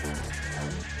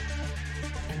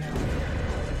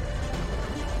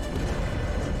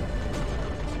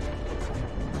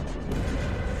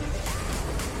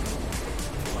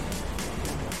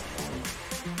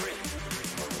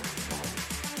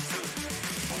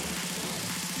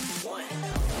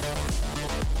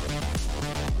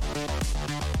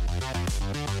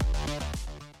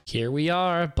Here we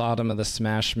are, bottom of the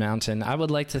Smash Mountain. I would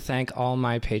like to thank all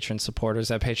my patron supporters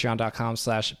at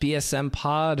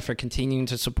patreon.com/bsmpod for continuing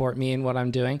to support me in what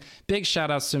I'm doing. Big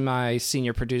shout outs to my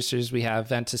senior producers. We have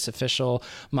Ventus Official,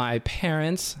 my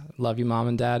parents, love you mom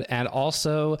and dad, and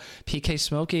also PK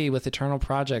Smokey with Eternal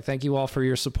Project. Thank you all for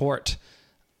your support.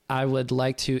 I would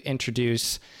like to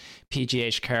introduce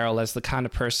PGH Carroll as the kind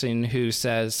of person who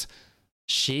says,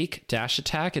 Sheik, dash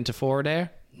attack into forward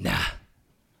air? Nah.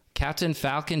 Captain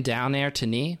Falcon down air to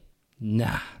knee?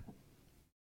 Nah.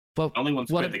 But only one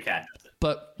Squid the Cat does it.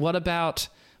 But what about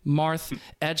Marth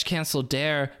edge cancel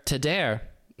dare to dare?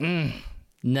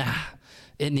 Nah.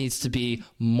 It needs to be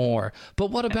more.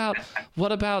 But what about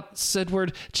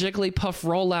Sidward Jigglypuff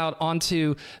rollout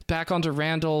back onto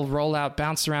Randall rollout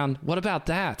bounce around? What about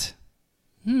that?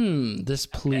 This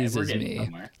pleases me.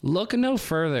 Somewhere. Look no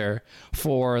further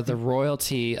for the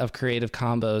royalty of creative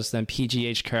combos than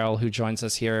PGH Carroll, who joins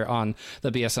us here on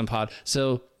the BSM pod.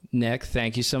 So, Nick,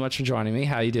 thank you so much for joining me.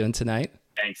 How are you doing tonight?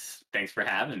 Thanks for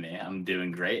having me. I'm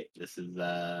doing great. This is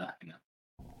I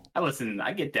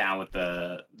get down with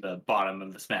the bottom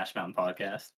of the Smash Mountain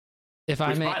podcast. If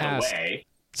I may ask,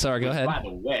 sorry, go ahead. By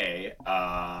the way,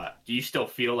 do you still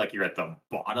feel like you're at the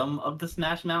bottom of the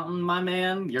Smash Mountain, my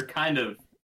man?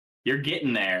 You're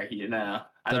getting there, you know.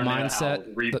 I don't know how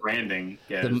rebranding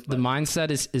goes. The mindset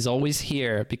is always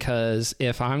here, because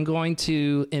if I'm going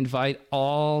to invite if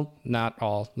I'm going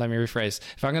to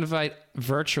invite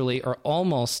virtually or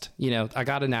almost, I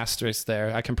got an asterisk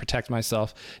there, I can protect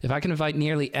myself. If I can invite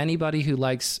nearly anybody who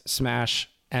likes Smash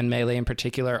and Melee in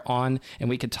particular on, and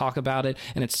we could talk about it,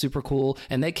 and it's super cool,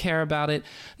 and they care about it,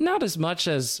 not as much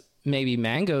as maybe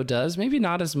Mango does, maybe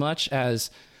not as much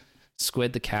as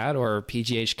Squid the Cat or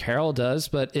PGH Carroll does,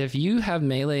 but if you have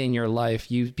Melee in your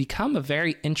life, you become a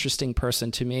very interesting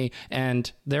person to me,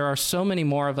 and there are so many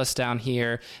more of us down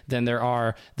here than there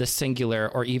are the singular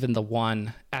or even the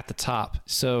one at the top.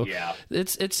 So yeah.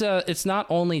 It's not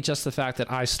only just the fact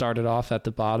that I started off at the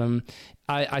bottom.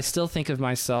 I still think of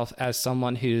myself as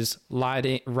someone who's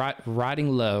riding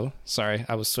low. Sorry,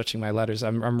 I was switching my letters.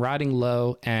 I'm riding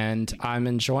low, and I'm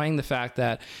enjoying the fact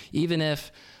that even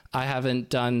if I haven't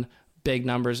done big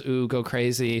numbers, go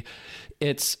crazy,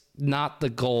 it's not the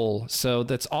goal. So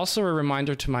that's also a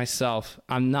reminder to myself.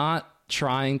 I'm not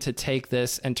trying to take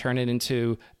this and turn it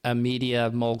into a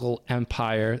media mogul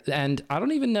empire. And I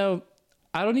don't even know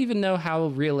how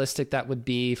realistic that would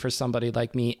be for somebody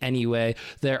like me anyway.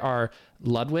 There are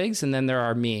Ludwigs, and then there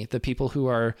are me, the people who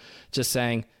are just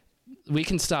saying, we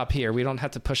can stop here. We don't have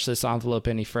to push this envelope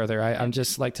any further. I'm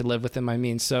just like to live within my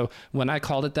means. So when I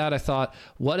called it that, I thought,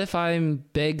 what if I'm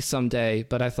big someday?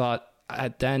 But I thought,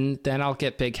 then I'll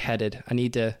get big headed. I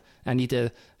need to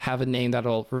have a name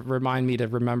that'll remind me to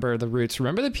remember the roots.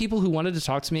 Remember the people who wanted to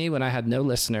talk to me when I had no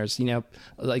listeners,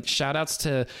 like shout outs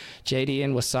to JD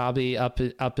and Wasabi up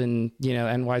in,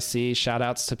 NYC, shout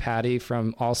outs to Patty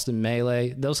from Alston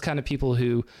Melee, those kind of people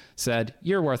who said,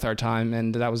 you're worth our time.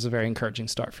 And that was a very encouraging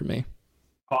start for me.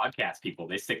 Podcast people,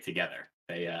 they stick together.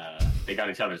 They got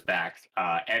each other's backs.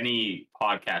 Any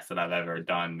podcast that I've ever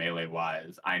done Melee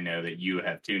wise, I know that you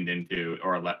have tuned into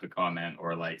or left a comment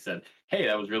or like said, hey,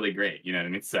 that was really great. You know what I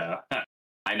mean? So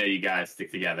I know you guys stick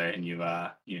together, and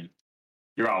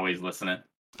you're always listening.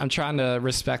 I'm trying to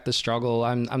respect the struggle.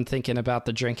 I'm thinking about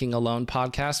the Drinking Alone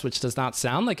podcast, which does not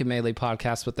sound like a Melee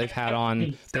podcast, but they've had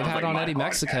on Eddie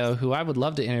Mexico, who I would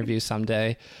love to interview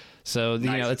someday. So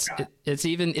it's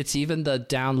even the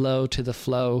Down Low to the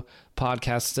Flow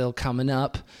podcast still coming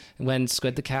up. When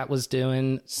Squid the Cat was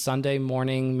doing Sunday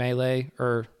morning Melee,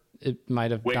 or it might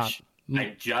have not.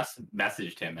 I just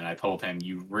messaged him and I told him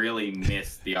you really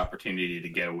missed the opportunity to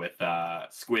go with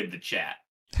Squid the Chat.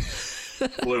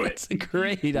 Blew it. It's a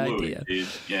great idea. Dude.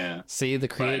 Yeah. See the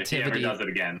creativity. But if he ever does it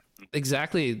again.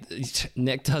 Exactly.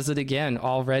 Nick does it again.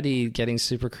 Already getting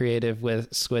super creative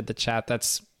with Squid the Chat.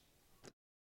 That's.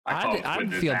 I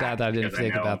feel bad that I didn't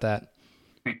think about that.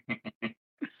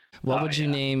 What would you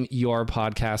name your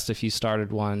podcast if you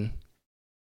started one?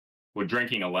 Well,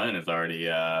 Drinking Alone is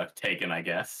already taken, I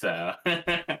guess. So,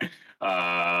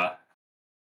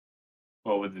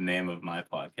 what would the name of my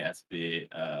podcast be?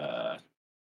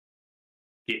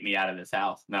 Get Me Out of This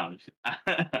House. No, I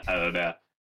don't know.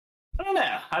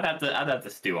 I'd have to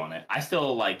stew on it. I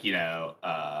still like,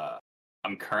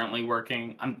 I'm currently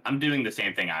working. I'm doing the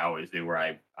same thing I always do, where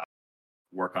I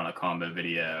work on a combo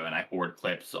video and I hoard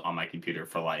clips on my computer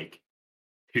for like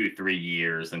 2-3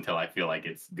 years until I feel like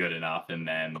it's good enough, and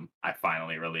then I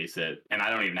finally release it. And I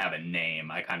don't even have a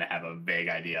name. I kind of have a vague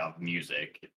idea of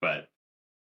music, but a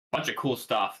bunch of cool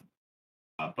stuff.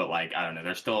 But like, I don't know.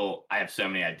 I have so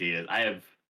many ideas. I have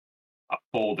a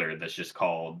folder that's just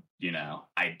called,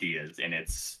 ideas, and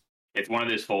it's one of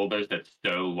those folders that's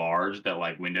so large that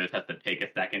like Windows has to take a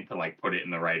second to like put it in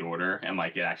the right order, and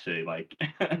like it actually like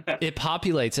It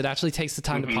populates. It actually takes the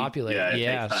time to populate. Yeah,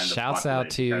 Yeah. takes time to Shouts out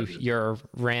to populate your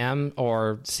RAM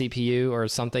or CPU or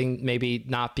something, maybe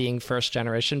not being first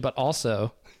generation, but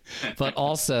also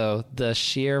the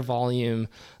sheer volume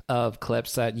of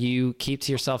clips that you keep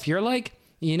to yourself. You're like,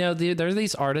 there are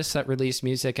these artists that release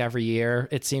music every year.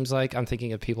 It seems like I'm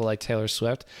thinking of people like Taylor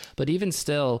Swift, but even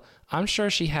still, I'm sure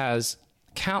she has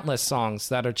countless songs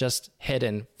that are just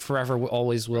hidden forever,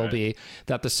 always will be,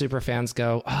 that the super fans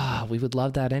go, we would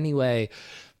love that anyway,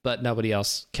 but nobody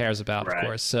else cares about, of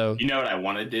course. So you know what I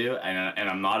want to do, and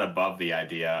I'm not above the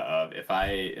idea of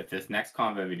if this next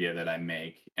convo video that I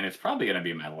make, and it's probably going to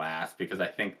be my last, because I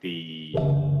think the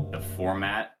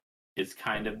format is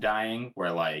kind of dying,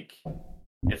 where like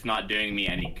it's not doing me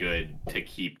any good to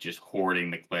keep just hoarding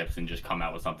the clips and just come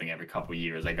out with something every couple of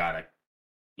years. I gotta,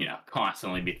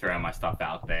 constantly be throwing my stuff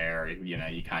out there.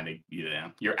 You kind of,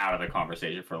 you're out of the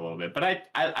conversation for a little bit. But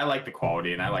I like the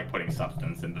quality, and I like putting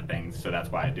substance into things, so that's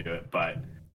why I do it. But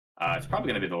it's probably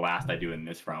gonna be the last I do in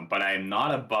this front. But I am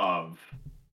not above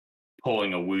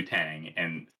pulling a Wu-Tang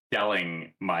and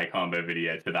selling my combo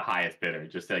video to the highest bidder.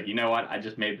 Just like, you know what? I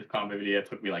just made this combo video. It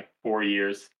took me like 4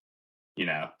 years.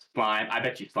 Slime, I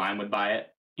bet you Slime would buy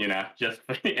it, just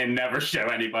and never show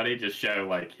anybody, just show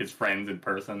like his friends in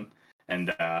person,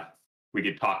 and we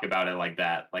could talk about it like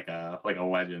that, like a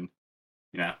legend,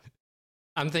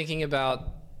 I'm thinking about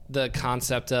the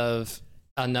concept of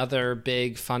another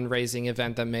big fundraising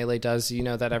event that Melee does,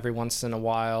 that every once in a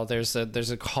while there's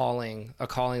a calling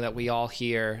that we all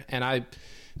hear, and I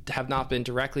have not been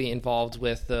directly involved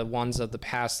with the ones of the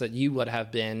past that you would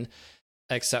have been,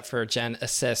 except for Gen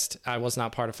Assist. I was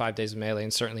not part of 5 Days of Melee,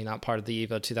 and certainly not part of the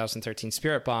EVO 2013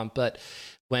 Spirit Bomb. But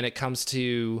when it comes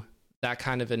to that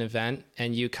kind of an event,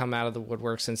 and you come out of the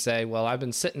woodworks and say, well, I've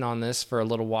been sitting on this for a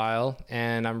little while,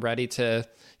 and I'm ready to,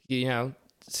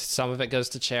 some of it goes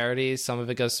to charity, some of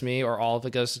it goes to me, or all of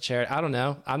it goes to charity. I don't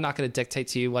know. I'm not going to dictate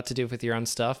to you what to do with your own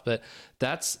stuff, but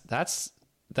I think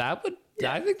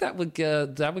that would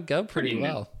go pretty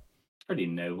well. Pretty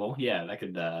noble. Yeah, that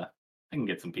could, I can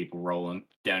get some people rolling,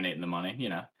 donating the money,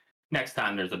 Next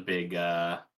time there's a big,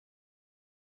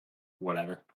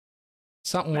 whatever.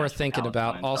 Something worth thinking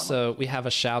about. Also, we have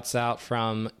a shouts out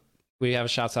from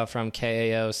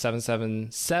KAO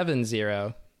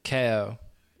 7770 KO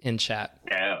in chat.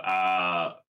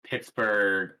 Yeah,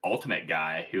 Pittsburgh Ultimate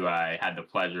guy who I had the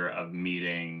pleasure of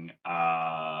meeting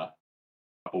a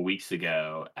couple weeks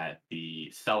ago at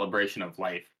the celebration of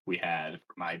life we had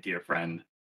for my dear friend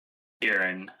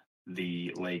Aaron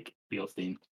the Lake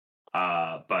Beilstein,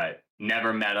 but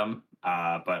never met him.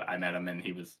 But I met him, and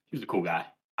he was a cool guy.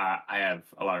 I have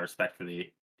a lot of respect for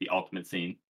the Ultimate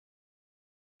scene.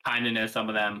 Kind of know some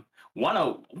of them.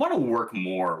 Want to work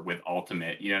more with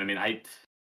Ultimate. You know what I mean?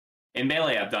 In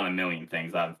Melee, I've done a million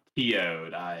things. I've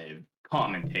TO'd. I've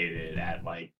commentated at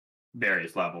like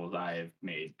various levels. I've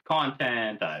made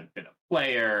content. I've been a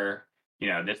player.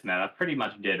 This and that. I pretty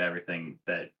much did everything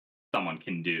that someone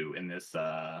can do in this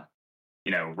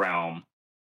realm.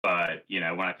 But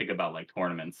when I think about like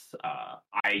tournaments,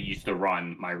 I used to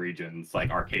run my regions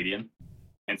like Arcadian,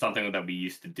 and something that we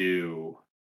used to do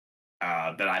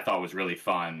that I thought was really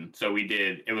fun. So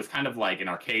it was kind of like an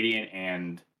Arcadian,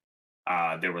 and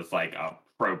there was like a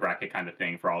pro bracket kind of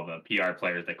thing for all the PR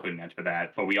players that couldn't enter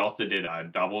that. But we also did a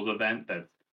doubles event that's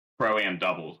Pro-Am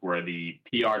doubles, where the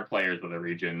PR players of the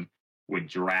region would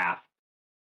draft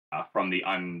from the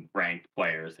unranked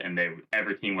players, and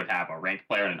every team would have a ranked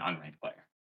player and an unranked player.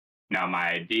 Now,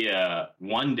 my idea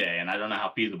one day, and I don't know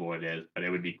how feasible it is, but it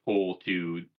would be cool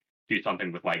to do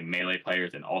something with like Melee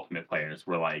players and Ultimate players,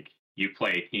 where like you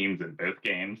play teams in both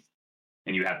games,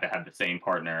 and you have to have the same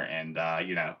partner, and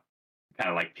kind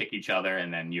of like pick each other,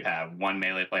 and then you have one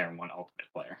Melee player and one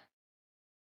Ultimate player.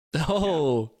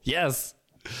 Oh, yes.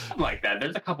 Something like that.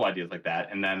 There's a couple ideas like that,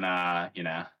 and then I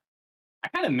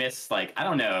kind of miss, like, I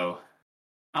don't know.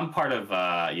 I'm part of,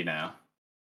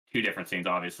 two different scenes.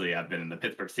 Obviously, I've been in the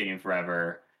Pittsburgh scene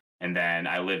forever, and then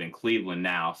I live in Cleveland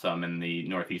now, so I'm in the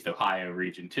Northeast Ohio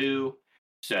region too.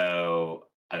 So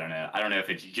I don't know. I don't know if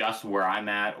it's just where I'm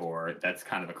at, or that's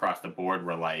kind of across the board,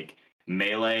 where like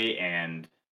Melee and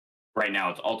right now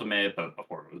it's Ultimate, but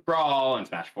before it was Brawl and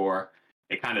Smash 4,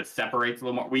 it kind of separates a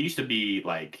little more. We used to be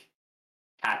like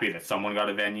happy that someone got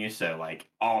a venue, so like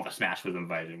all the Smash was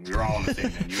invited. We were all in the same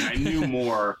venue. And I knew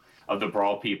more of the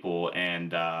Brawl people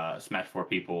and Smash 4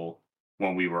 people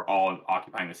when we were all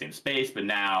occupying the same space. But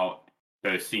now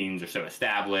those scenes are so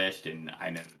established, and I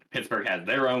know Pittsburgh has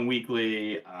their own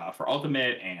weekly for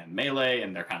Ultimate and Melee,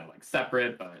 and they're kind of like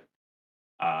separate. But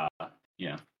you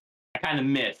know, I kind of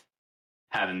miss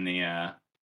having the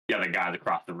other guys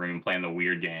across the room playing the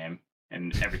weird game,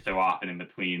 and every so often in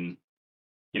between,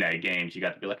 games, you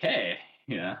got to be like, hey,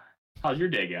 how's your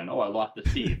day going? Oh, I lost to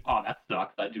Steve. Oh, that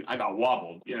sucks. I got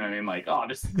wobbled. You know what I mean? Like, oh,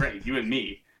 this is great. You and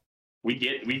me, we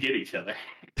get each other.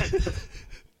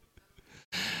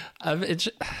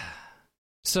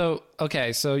 So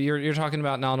you're talking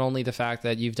about not only the fact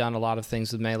that you've done a lot of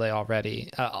things with Melee already,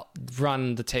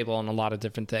 run the table on a lot of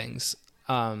different things.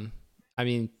 I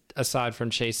mean, aside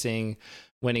from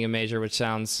winning a major, which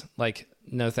sounds like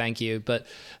no thank you, but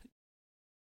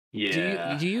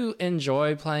yeah. Do you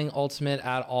enjoy playing Ultimate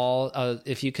at all?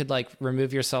 If you could like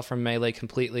remove yourself from Melee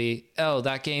completely,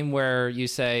 that game where you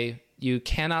say you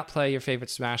cannot play your favorite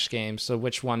Smash game, so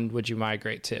which one would you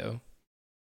migrate to?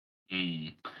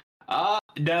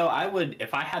 No, I would,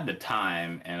 if I had the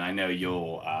time, and I know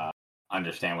you'll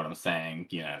understand what I'm saying,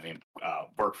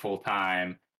 work full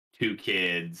time, 2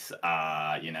 kids,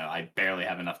 I barely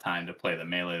have enough time to play the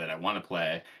Melee that I want to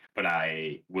play, but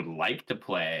I would like to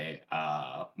play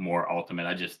more Ultimate.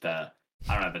 I just, I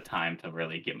don't have the time to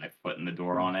really get my foot in the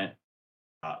door on it.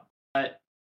 But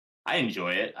I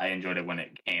enjoy it. I enjoyed it when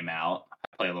it came out.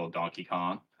 I play a little Donkey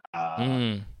Kong.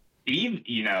 Steve,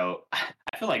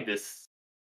 I feel like this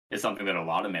is something that a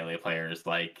lot of Melee players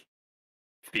like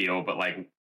feel, but like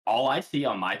all I see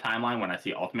on my timeline when I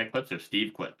see Ultimate clips are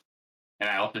Steve clips. And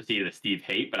I also see the Steve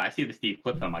hate, but I see the Steve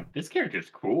clips and I'm like, this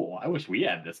character's cool. I wish we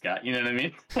had this guy. You know what I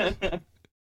mean?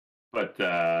 But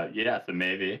so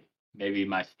maybe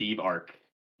my Steve arc,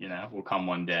 will come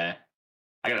one day.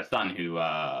 I got a son who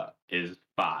is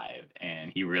 5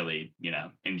 and he really,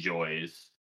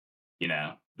 enjoys,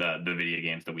 the video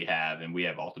games that we have, and we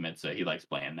have Ultimate, so he likes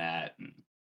playing that. And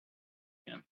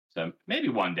so maybe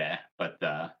one day. But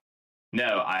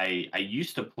no, I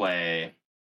used to play.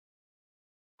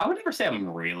 I would never say I'm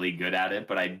really good at it,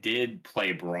 but I did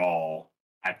play Brawl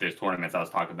at those tournaments I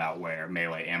was talking about where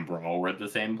Melee and Brawl were at the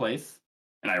same place.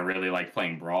 And I really liked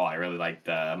playing Brawl. I really liked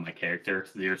my character,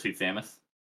 Zero Suit Samus.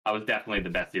 I was definitely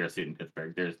the best Zero Suit in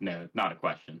Pittsburgh. There's not a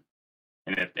question.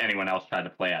 And if anyone else tried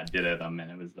to play, I did it them, and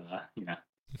it was,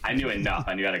 I knew enough.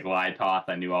 I knew how to glide toss.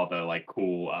 I knew all the like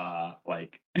cool,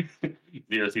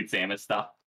 Zero Suit Samus stuff.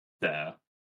 So.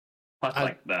 Plus,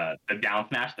 like the down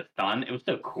smash, the stun, it was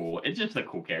so cool. It's just a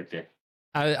cool character.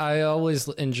 I always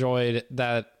enjoyed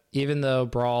that, even though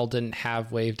Brawl didn't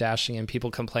have wave dashing and people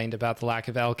complained about the lack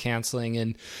of L canceling.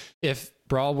 And if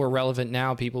Brawl were relevant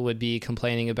now, people would be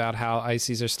complaining about how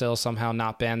ICs are still somehow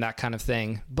not banned, that kind of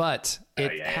thing. But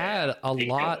it had a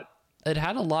lot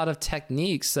of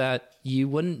techniques that you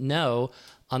wouldn't know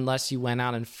unless you went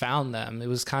out and found them. It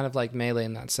was kind of like Melee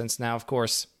in that sense. Now, of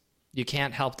course, you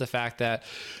can't help the fact that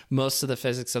most of the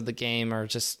physics of the game are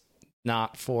just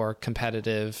not for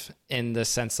competitive in the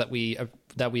sense that we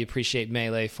appreciate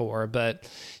Melee for. But,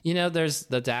 there's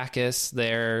the Dacus,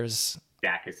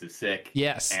 Dacus is sick.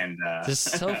 Yes. And it's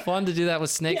so fun to do that with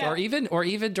Snake, or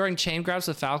even during chain grabs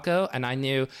with Falco. And I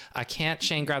knew I can't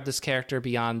chain grab this character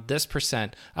beyond this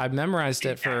percent. I've memorized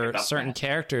it for certain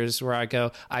characters where I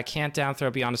go, I can't down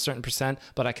throw beyond a certain percent,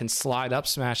 but I can slide up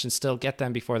smash and still get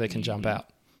them before they can jump out.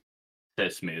 So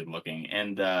smooth looking.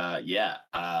 And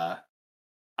I've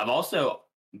also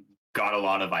got a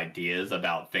lot of ideas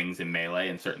about things in Melee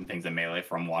and certain things in Melee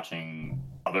from watching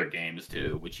other games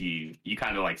too, which you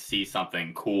kind of like see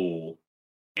something cool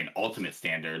in Ultimate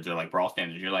standards or like Brawl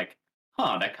standards. You're like,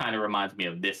 that kind of reminds me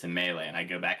of this in Melee, and I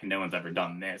go back and no one's ever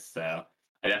done this. So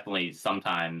I definitely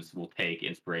sometimes will take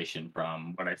inspiration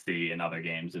from what I see in other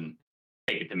games and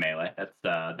take it to Melee.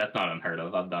 That's not unheard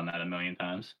of. I've done that a million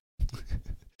times.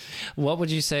 What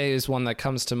would you say is one that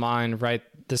comes to mind right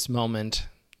this moment?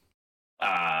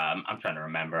 I'm trying to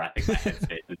remember. I think my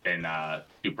headspace has been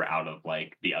super out of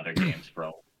like the other games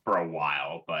for a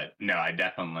while, but no, I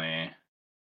definitely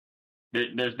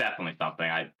there's definitely something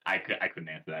I couldn't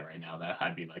answer that right now. That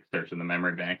I'd be like searching the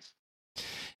memory banks.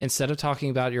 Instead of talking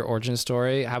about your origin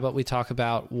story, how about we talk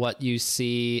about what you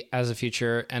see as a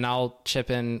future? And I'll chip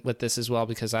in with this as well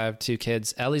because I have 2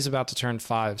 kids. Ellie's about to turn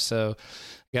 5, so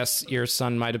I guess your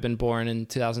son might have been born in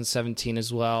 2017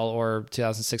 as well, or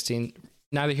 2016.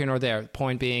 Neither here nor there.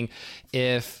 Point being,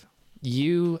 if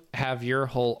you have your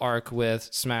whole arc with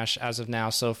Smash as of now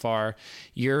so far,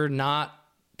 you're not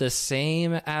the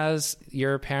same as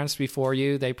your parents before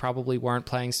you. They probably weren't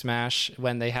playing Smash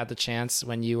when they had the chance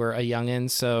when you were a youngin'.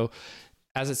 So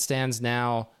as it stands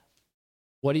now,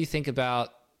 what do you think about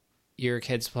your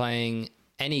kids playing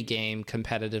any game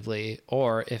competitively,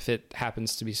 or if it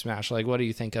happens to be Smash. Like, what do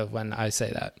you think of when I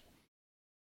say that?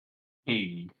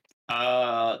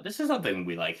 This is something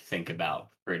we like think about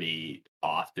pretty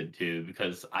often too,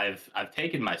 because I've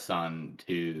taken my son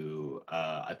to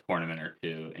a tournament or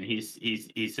two, and he's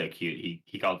so cute.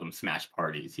 He calls them Smash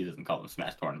parties. He doesn't call them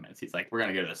Smash tournaments. He's like, we're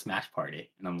gonna go to the Smash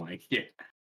party, and I'm like,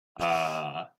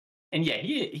 yeah. And yeah,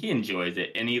 he enjoys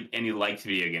it, and he likes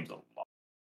video games a lot.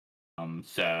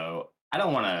 So I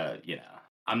don't want to,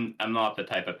 I'm not the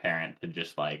type of parent to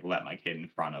just like let my kid in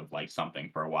front of like something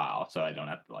for a while, so I don't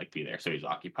have to like be there, so he's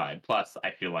occupied. Plus,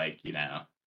 I feel like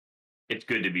it's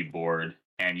good to be bored,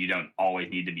 and you don't always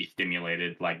need to be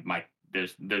stimulated. Like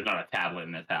there's not a tablet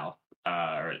in this house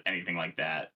or anything like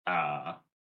that.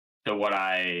 So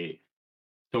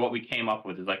what we came up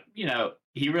with is like,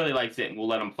 he really likes it, and we'll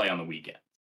let him play on the weekend.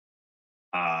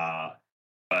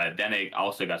 But then it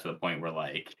also got to the point where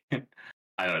like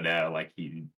I don't know, like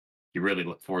he really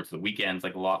looked forward to the weekends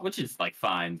like a lot, which is like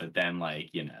fine. But then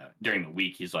like during the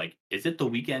week he's like, "Is it the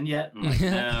weekend yet?" I'm like,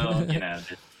 "No,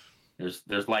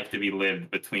 there's life to be lived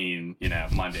between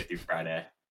Monday through Friday."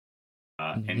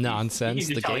 And nonsense.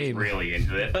 He's the game really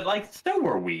into it, but like so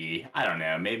were we. I don't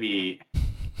know. Maybe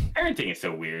parenting is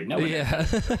so weird. No,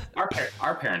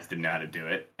 our parents didn't know how to do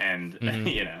it, and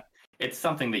it's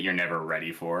something that you're never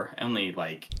ready for. Only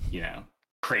like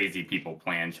crazy people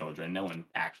plan children. No one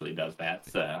actually does that.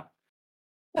 So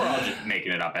we're all just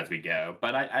making it up as we go.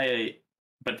 But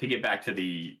but to get back to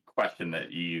the question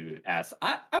that you asked,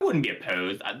 I wouldn't be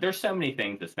opposed. There's so many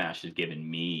things that Smash has given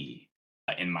me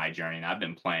in my journey, and I've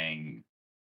been playing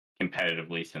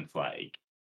competitively since like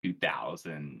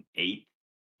 2008.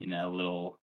 Maybe a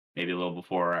little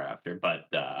before or after, but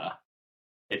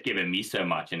it's given me so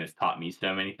much and it's taught me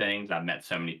so many things. I've met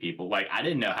so many people. Like I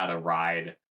didn't know how to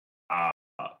ride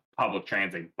public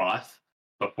transit bus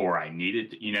before I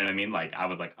needed to, you know what I mean? Like I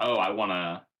was like, oh, I want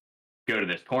to go to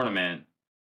this tournament,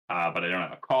 but I don't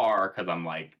have a car because I'm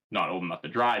like not old enough to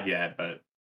drive yet. But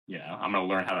I'm gonna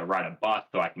learn how to ride a bus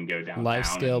so I can go downtown. Life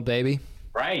skill, baby.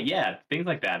 Right? Yeah, things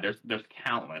like that. There's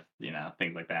countless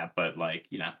things like that. But like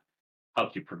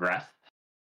helps you progress.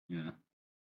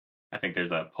 I think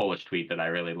there's a Polish tweet that I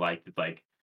really liked. It's like,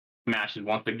 Smash is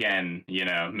once again,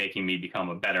 making me become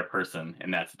a better person,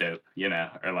 and that's dope,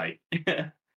 or like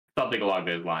something along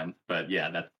those lines. But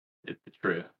yeah, it's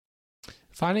true.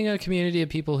 Finding a community of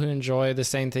people who enjoy the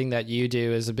same thing that you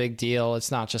do is a big deal.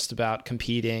 It's not just about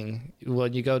competing.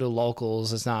 When you go to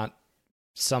locals, it's not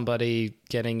somebody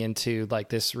getting into like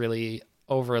this really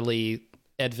overly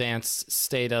advanced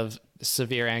state of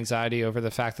severe anxiety over the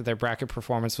fact that their bracket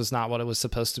performance was not what it was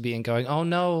supposed to be and going, oh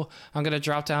no, I'm going to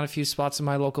drop down a few spots in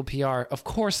my local PR. Of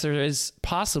course there is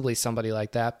possibly somebody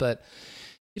like that, but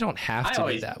you don't have to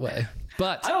be that way.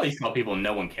 But I always tell people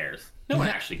no one cares. No one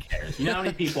actually cares. You know how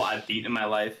many people I've beaten in my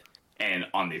life? And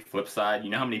on the flip side,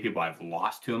 you know how many people I've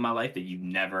lost to in my life that you've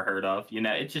never heard of?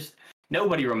 It's just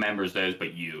nobody remembers those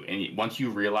but you. And once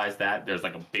you realize that, there's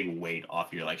like a big weight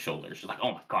off your like shoulders. It's like,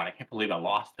 oh my God, I can't believe I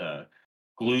lost to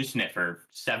Glue Sniffer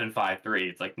 753.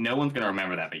 It's like no one's gonna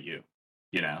remember that but you.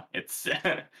 It's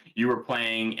you were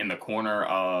playing in the corner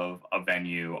of a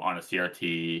venue on a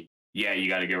CRT. Yeah, you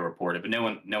got to go report it, but no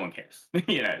one cares.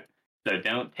 So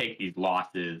don't take these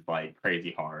losses like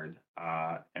crazy hard.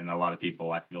 And a lot of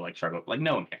people I feel like struggle. Like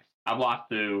no one cares. I've lost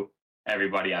to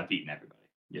everybody. I've beaten everybody.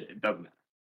 It doesn't matter.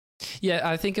 Yeah,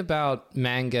 I think about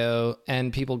Mango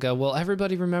and people go, well,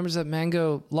 everybody remembers that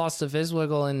Mango lost to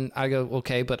Viswiggle. And I go,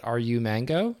 okay, but are you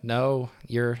Mango? No,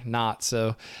 you're not.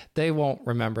 So they won't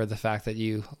remember the fact that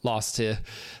you lost to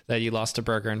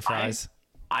Burger and Fries.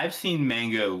 I've seen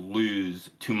Mango lose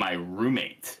to my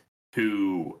roommate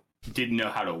who didn't know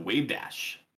how to wave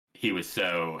dash. He was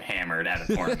so hammered at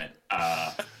a tournament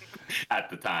at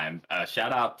the time.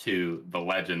 Shout out to the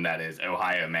legend that is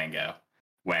Ohio Mango.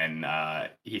 When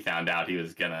he found out he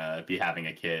was gonna be having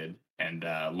a kid, and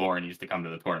Lauren used to come to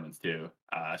the tournaments too.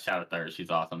 Shout out to her, she's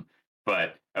awesome.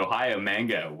 But Ohio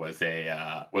Mango was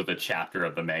a chapter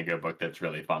of the Mango book that's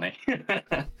really funny.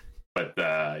 But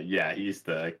yeah, he used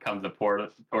to come to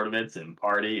tournaments and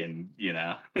party, and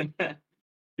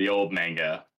the old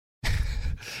Mango,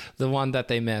 the one that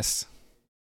they miss.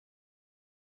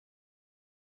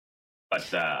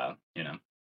 But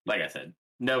like I said.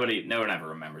 No one ever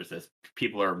remembers this.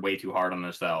 People are way too hard on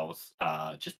themselves.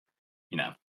 Just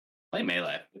play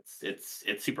Melee. It's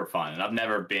super fun. And I've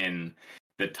never been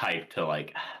the type to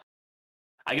like.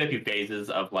 I go through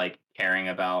phases of like caring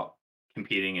about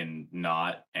competing and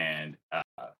not. And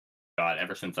God,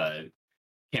 ever since I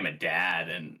became a dad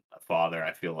and a father,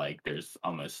 I feel like there's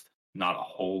almost not a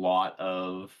whole lot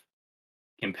of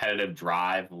competitive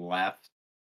drive left.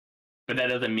 But that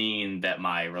doesn't mean that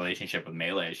my relationship with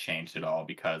Melee has changed at all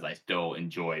because I still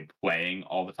enjoy playing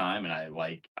all the time, and I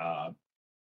like my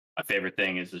favorite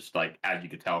thing is just like, as you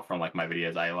could tell from like my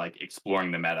videos, I like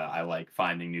exploring the meta. I like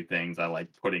finding new things. I like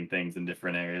putting things in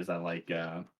different areas. I like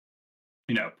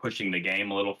pushing the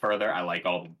game a little further. I like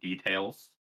all the details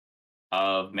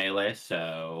of Melee.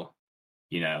 So,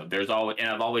 there's always, and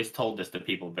I've always told this to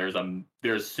people,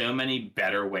 there's so many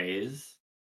better ways,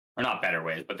 or not better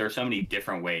ways, but there's so many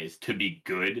different ways to be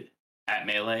good at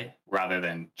Melee rather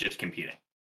than just competing.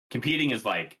 Competing is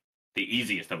like the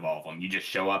easiest of all of them. You just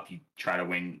show up, you try to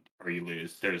win or you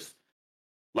lose. There's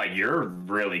like, you're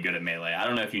really good at Melee. I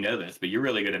don't know if you know this, but you're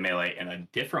really good at Melee in a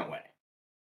different way.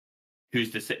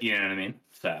 Who's to say, you know what I mean?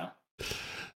 So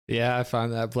yeah, I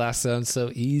find that Blast Zone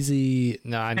so easy.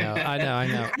 No, I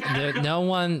know. No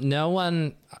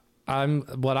one.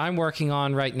 What I'm working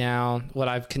on right now, what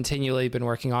I've continually been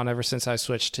working on ever since I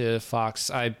switched to Fox.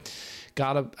 I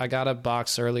got a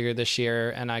box earlier this year,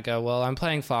 and I go, well, I'm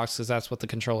playing Fox because that's what the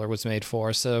controller was made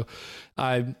for. So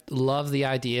I love the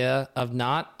idea of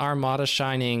not Armada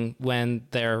shining when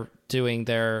they're doing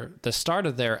the start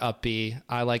of their up B.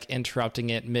 I like interrupting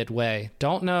it midway.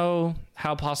 Don't know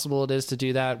how possible it is to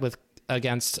do that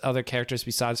against other characters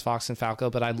besides Fox and Falco,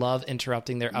 but I love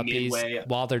interrupting their up Bs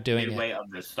while they're doing midway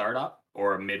of the startup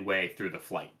or midway through the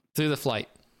flight. Through the flight.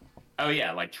 Oh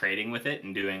yeah, like trading with it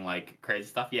and doing like crazy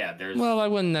stuff. Yeah, Well, I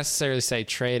wouldn't necessarily say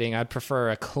trading. I'd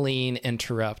prefer a clean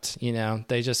interrupt.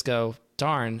 They just go,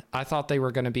 darn, I thought they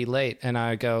were going to be late. And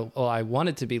I go, well, I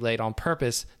wanted to be late on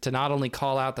purpose to not only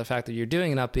call out the fact that you're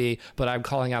doing an up B, but I'm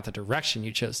calling out the direction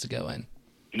you chose to go in.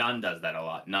 None does that a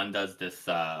lot. None does this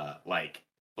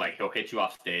like he'll hit you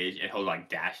off stage and he'll like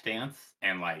dash dance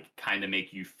and like kind of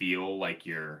make you feel like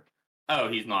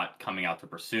he's not coming out to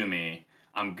pursue me.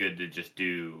 I'm good to just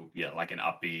do like an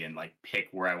up B and like pick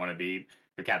where I want to be.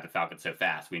 But Captain Falcon's so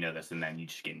fast, we know this, and then you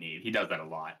just get kneed. He does that a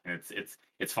lot, and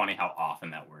it's funny how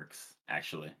often that works,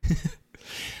 actually.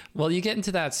 Well, you get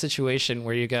into that situation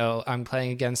where you go, I'm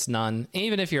playing against none.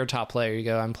 Even if you're a top player, you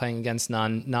go, I'm playing against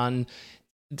none. None.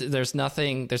 There's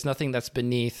nothing that's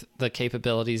beneath the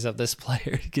capabilities of this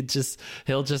player.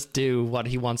 He'll just do what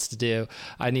he wants to do.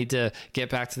 I need to get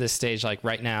back to this stage like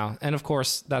right now. And of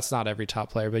course, that's not every top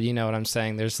player, but you know what I'm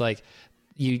saying. There's like,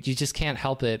 you just can't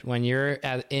help it when you're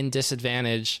in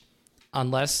disadvantage,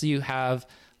 unless you have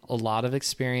a lot of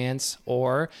experience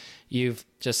or you've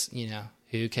just,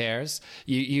 who cares?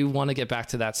 You want to get back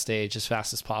to that stage as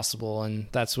fast as possible. And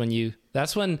that's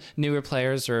when newer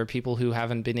players or people who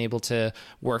haven't been able to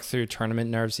work through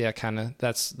tournament nerves yet,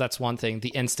 that's one thing. The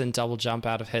instant double jump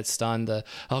out of hit stun,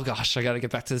 oh gosh, I got to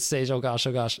get back to the stage. Oh gosh.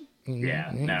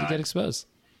 Yeah. You get exposed.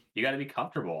 You got to be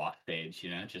comfortable off stage,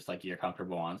 just like you're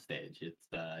comfortable on stage. It's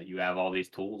you have all these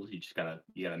tools. You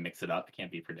gotta mix it up. It can't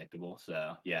be predictable.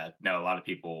 So yeah, no, a lot of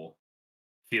people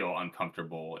feel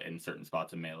uncomfortable in certain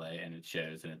spots of Melee, and it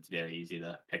shows, and it's very easy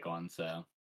to pick on. So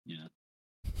you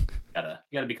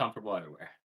gotta be comfortable everywhere.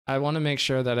 I want to make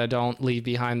sure that I don't leave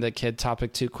behind the kid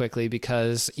topic too quickly,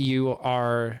 because you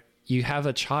have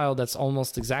a child that's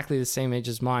almost exactly the same age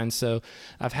as mine. So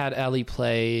I've had Ellie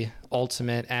play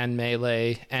Ultimate and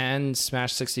Melee and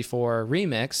Smash 64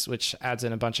 Remix, which adds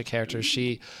in a bunch of characters.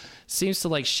 She seems to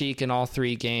like Sheik in all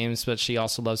three games, but she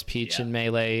also loves Peach in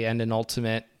Melee and in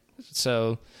Ultimate.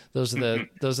 So those are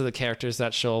the characters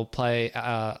that she'll play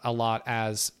a lot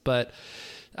as. But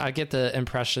I get the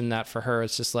impression that for her,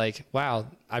 it's just like, wow,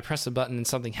 I press a button and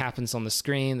something happens on the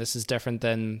screen. This is different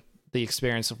than the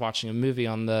experience of watching a movie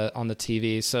on the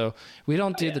TV. So we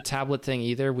don't do the tablet thing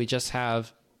either. We just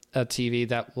have a TV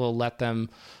that will let them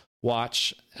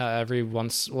watch every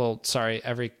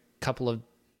couple of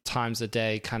times a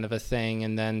day kind of a thing,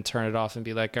 and then turn it off and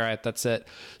be like, all right, that's it.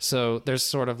 So there's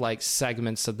sort of like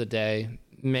segments of the day.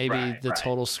 Maybe the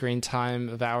total screen time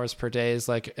of hours per day is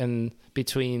like in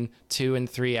between 2 and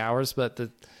 3 hours, but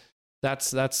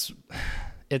that's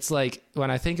it's like,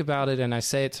 when I think about it and I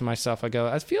say it to myself, I go,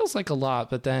 it feels like a lot.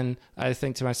 But then I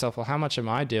think to myself, well, how much am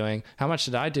I doing? How much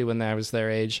did I do when I was their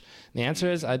age? And the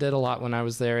answer is I did a lot when I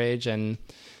was their age, and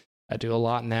I do a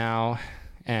lot now,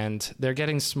 and they're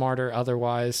getting smarter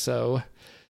otherwise. So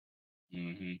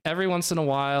every once in a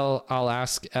while, I'll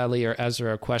ask Ellie or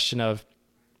Ezra a question of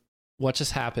what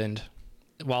just happened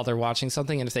while they're watching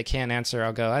something. And if they can't answer,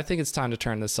 I'll go, I think it's time to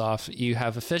turn this off. You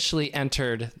have officially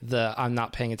entered the I'm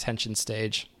not paying attention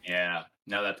stage. Yeah,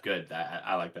 no, that's good.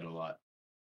 I like that a lot.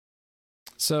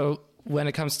 So when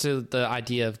it comes to the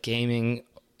idea of gaming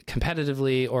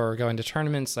competitively or going to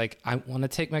tournaments, like, I want to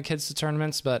take my kids to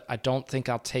tournaments, but I don't think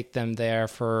I'll take them there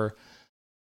for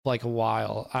like a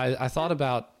while. I thought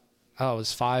about, it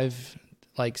was 5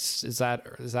 like, is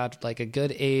that like a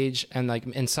good age? And like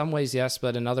in some ways, yes,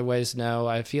 but in other ways, no.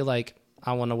 I feel like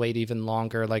I want to wait even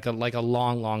longer, like a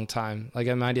long time. Like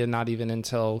I might not even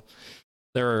until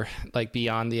they're like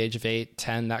beyond the age of 8,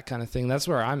 10, that kind of thing. That's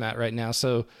where I'm at right now.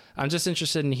 So I'm just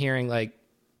interested in hearing, like,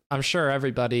 I'm sure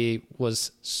everybody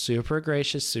was super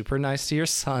gracious, super nice to your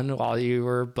son while you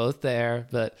were both there.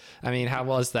 But I mean, how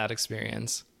was that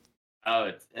experience?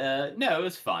 Oh, no, it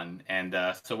was fun. And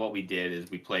so what we did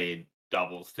is we played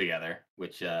doubles together,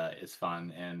 which is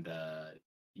fun. And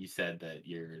you said that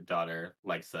your daughter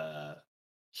likes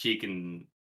Sheik and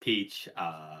Peach.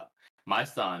 My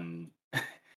son,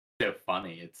 so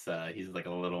funny. It's he's like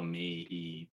a little me.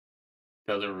 He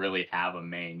doesn't really have a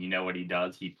main. You know what he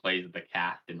does? He plays the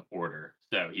cast in order.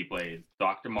 So he plays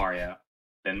Dr. Mario,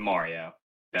 then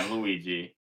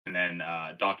Luigi, and then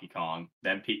Donkey Kong,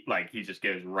 then Pete. Like he just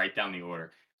goes right down the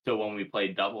order. So when we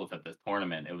played doubles at this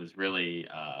tournament, it was really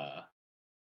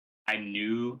I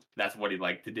knew that's what he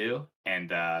liked to do, and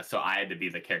so I had to be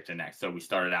the character next. So we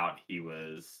started out. He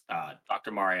was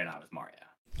Dr. Mario, and I was Mario,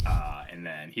 and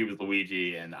then he was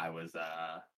Luigi, and I was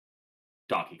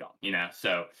Donkey Kong. You know,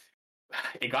 so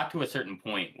it got to a certain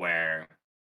point where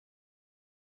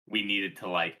we needed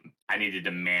to I needed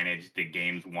to manage the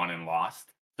games won and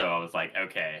lost. So I was like,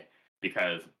 okay,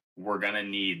 because we're gonna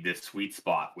need this sweet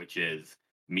spot, which is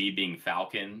me being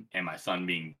Falcon and my son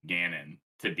being Ganon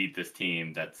to beat this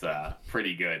team that's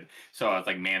pretty good. So I was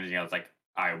like managing. I was like,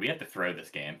 all right, we have to throw this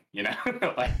game, you know,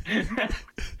 like,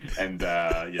 and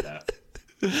you know,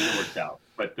 it worked out.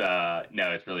 But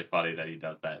no, it's really funny that he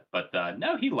does that. But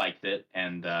no, he liked it,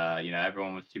 and you know,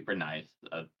 everyone was super nice.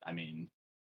 I mean,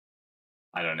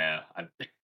 I don't know. I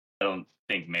don't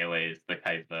think Melee is the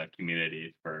type of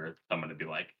community for someone to be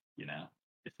like, you know,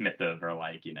 dismissive or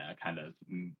like, you know, kind of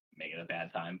make it a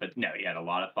bad time. But no, he had a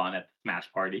lot of fun at the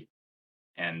Smash Party,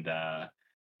 and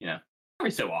you know,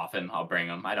 every so often I'll bring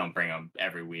him. I don't bring him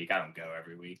every week. I don't go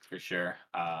every week for sure.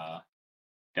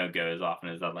 Don't go as often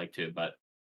as I'd like to, but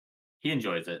he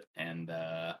enjoys it, and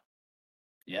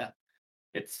yeah,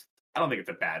 I don't think it's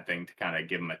a bad thing to kind of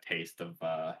give him a taste of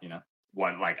you know,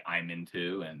 what like I'm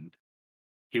into. And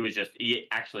he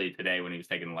actually today when he was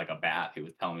taking like a bath, he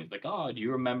was telling me, he's like, oh, do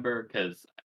you remember, because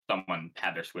someone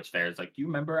had their Switch there, it's like, do you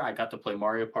remember I got to play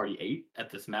Mario Party 8 at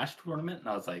the Smash tournament? And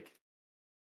I was like,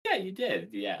 yeah, you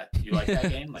did. Yeah, you like that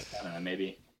game? Like, I don't know,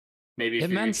 maybe It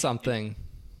meant something.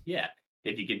 Yeah,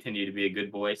 if you continue to be a good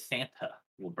boy, Santa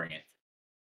will bring it.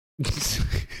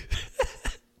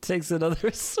 Takes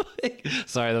another swing.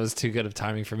 Sorry, that was too good of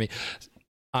timing for me.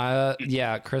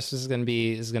 Yeah, Christmas is gonna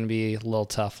be a little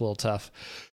tough.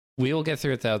 We will get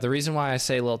through it though. The reason why I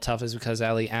say a little tough is because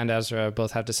Ellie and Ezra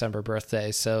both have December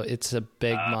birthdays, so it's a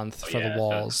big month for the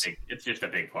walls. So it's just a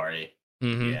big party.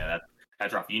 Mm-hmm. Yeah,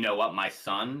 that's rough. You know what? My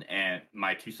son and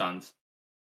my two sons,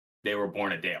 they were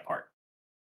born a day apart.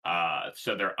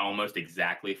 So they're almost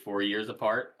exactly 4 years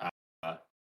apart.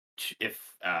 If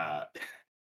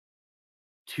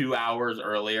 2 hours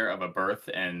earlier of a birth,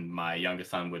 and my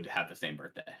youngest son would have the same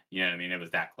birthday. You know what I mean? It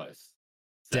was that close.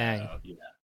 So, Dang. Yeah.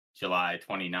 July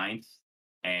 29th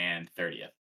and 30th.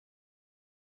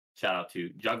 Shout out to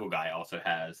Juggle Guy, also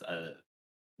has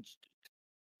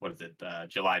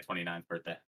July 29th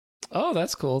birthday. Oh,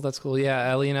 that's cool.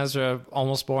 Yeah, Ellie and Ezra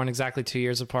almost born exactly 2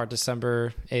 years apart,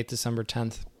 December 8th, December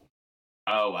 10th.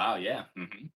 Oh, wow, yeah.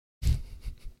 Mm-hmm.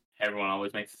 Everyone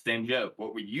always makes the same joke.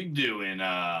 What were you doing,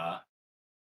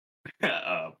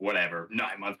 whatever,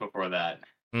 9 months before that?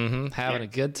 Mm-hmm. Having a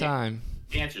good time.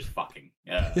 The answer's fucking.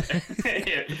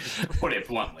 Put it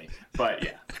bluntly, but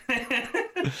yeah.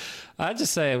 I'd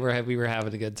just say we were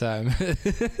having a good time.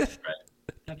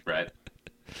 That's right.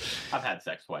 I've had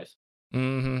sex twice.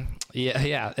 Mm-hmm.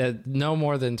 Yeah. No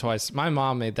more than twice. My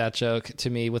mom made that joke to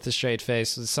me with a straight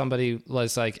face. Somebody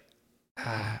was like,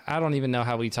 I don't even know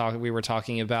how we were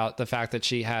talking about the fact that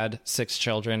she had 6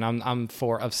 children. I'm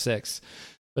 4 of 6.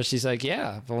 But she's like,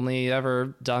 yeah, I've only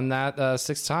ever done that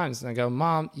 6 times. And I go,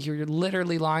 Mom, you're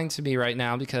literally lying to me right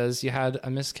now because you had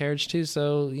a miscarriage too.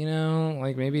 So, you know,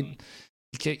 like maybe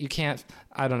you can't,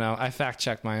 I don't know. I fact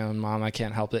check my own mom. I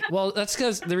can't help it. Well, that's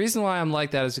because the reason why I'm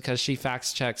like that is because she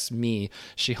fact checks me.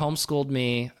 She homeschooled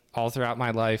me all throughout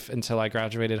my life until I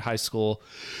graduated high school.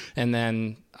 And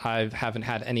then I haven't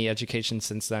had any education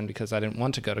since then because I didn't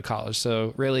want to go to college.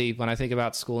 So really, when I think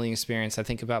about schooling experience, I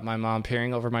think about my mom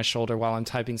peering over my shoulder while I'm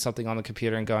typing something on the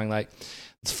computer and going like,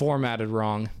 it's formatted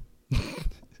wrong.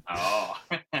 Oh.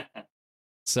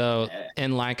 So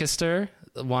in Lancaster,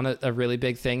 a really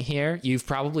big thing here, you've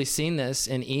probably seen this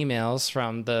in emails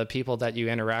from the people that you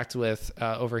interact with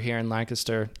over here in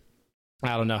Lancaster.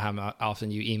 I don't know how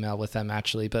often you email with them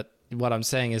actually, but what I'm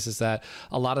saying is that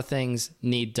a lot of things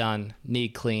need done, need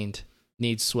cleaned,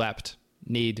 need swept,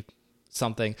 need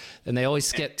something, and they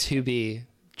always get to be.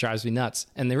 Drives me nuts.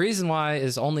 And the reason why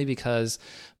is only because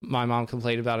my mom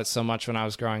complained about it so much when I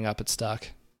was growing up. It stuck.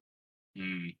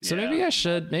 So maybe I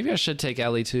should take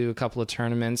Ellie to a couple of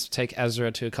tournaments, take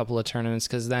Ezra to a couple of tournaments,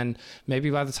 because then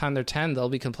maybe by the time they're 10, they'll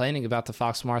be complaining about the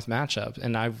Fox Marth matchup,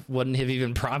 and I wouldn't have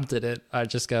even prompted it. I'd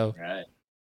just go, right.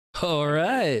 All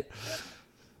right.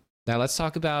 Now let's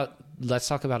talk about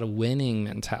a winning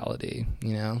mentality.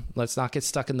 Let's not get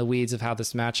stuck in the weeds of how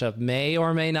this matchup may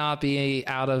or may not be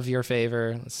out of your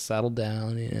favor. Let's settle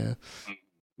down.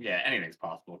 Yeah, anything's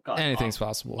possible. God, anything's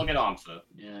possible. Look at Amsa.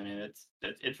 I mean,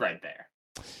 it's right there.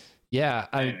 Yeah,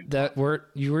 were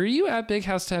you at Big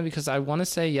House 10? Because I want to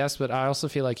say yes, but I also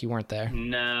feel like you weren't there.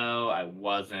 No, I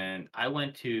wasn't. I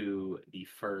went to the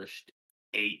first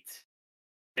 8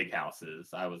 big houses.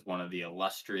 I was one of the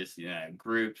illustrious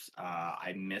groups.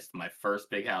 I missed my first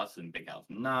big house in Big House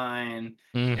 9.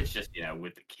 It's just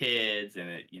with the kids and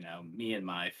me and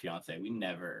my fiance, we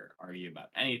never argue about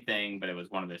anything, but it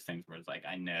was one of those things where it's like,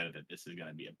 I know that this is going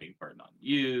to be a big burden on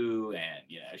you,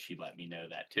 and she let me know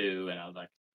that too, and I was like,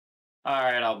 all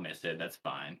right, I'll miss it, that's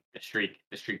fine. The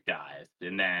streak dies.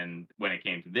 And then when it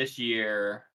came to this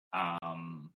year,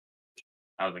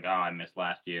 I was like, oh, I missed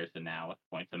last year, so now what's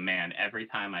the point? So, man, every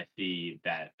time I see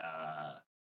that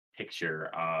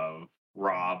picture of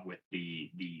Rob with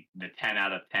the 10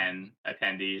 out of 10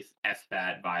 attendees,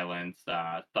 SFAT, Violence,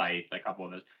 Scythe, a couple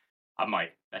of those, I'm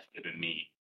like, that should have been me.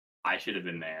 I should have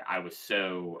been there. I was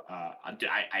so,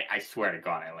 I swear to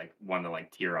God, I want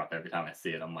to tear up every time I see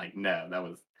it. I'm like, no, that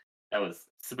was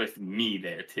supposed to be me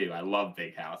there too. I love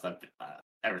Big House. I've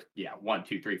 1,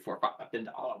 2, 3, 4, 5. I've been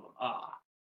to all of them.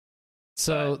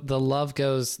 So the love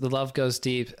goes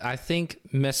deep. I think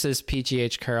Mrs.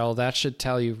 PGH Curl, that should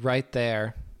tell you right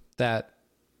there that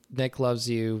Nick loves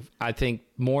you. I think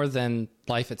more than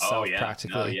life itself,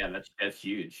 practically. Oh yeah, that's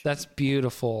huge. That's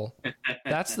beautiful.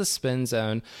 That's the spin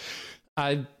zone.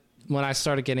 When I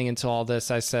started getting into all this,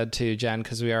 I said to Jen,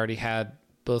 because we already had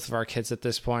both of our kids at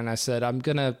this point, I said, I'm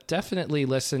going to definitely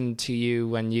listen to you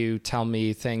when you tell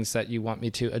me things that you want me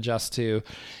to adjust to.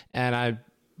 And I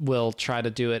will try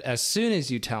to do it as soon as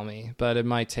you tell me, but it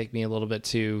might take me a little bit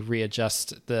to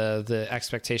readjust the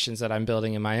expectations that I'm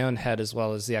building in my own head, as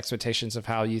well as the expectations of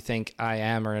how you think I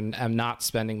am or am not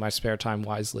spending my spare time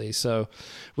wisely. So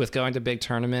with going to big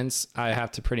tournaments, I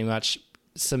have to pretty much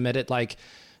submit it like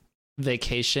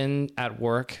vacation at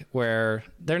work, where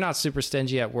they're not super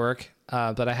stingy at work,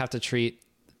 but I have to treat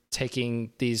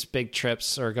taking these big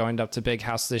trips or going up to Big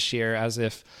House this year as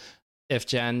if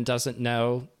Jen doesn't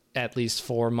know at least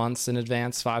 4 months in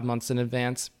advance, 5 months in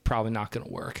advance, probably not going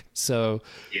to work. So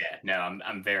yeah, no,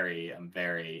 I'm very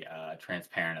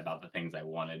transparent about the things I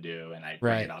want to do, and I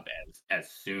bring it up as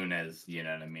soon as what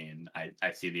I mean. I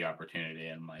see the opportunity,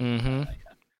 and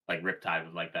like Riptide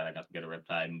was like that. I got to go to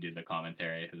Riptide and do the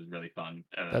commentary. It was really fun.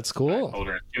 That's cool. I told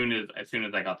her as soon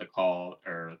as I got the call,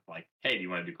 or like, hey, do you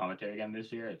want to do commentary again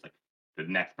this year? It's like the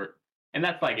next and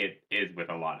that's like it is with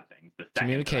a lot of things. The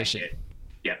communication.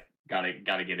 Yep.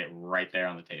 Gotta get it right there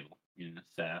on the table.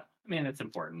 So I mean, it's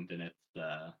important, and it's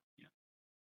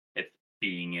it's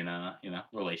being in a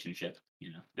relationship.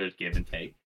 There's give and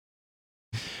take.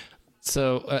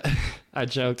 So I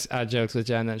joked with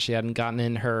Jen that she hadn't gotten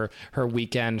in her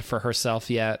weekend for herself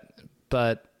yet,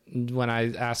 but when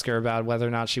I asked her about whether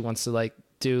or not she wants to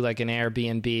do an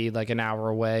Airbnb an hour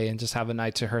away and just have a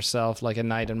night to herself, a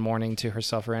night and morning to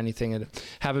herself or anything, and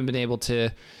haven't been able to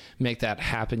make that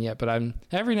happen yet. But I'm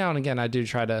every now and again I do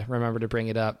try to remember to bring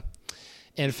it up.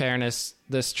 In fairness,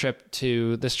 this trip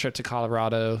to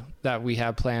Colorado that we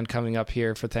have planned coming up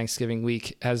here for Thanksgiving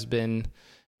week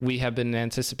we have been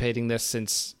anticipating this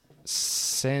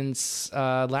since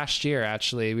last year.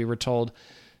 Actually, we were told,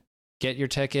 get your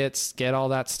tickets, get all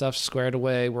that stuff squared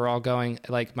away. We're all going,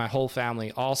 my whole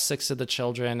family, all 6 of the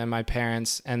children and my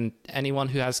parents and anyone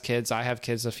who has kids. I have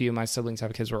kids. A few of my siblings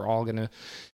have kids. We're all going to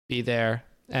be there,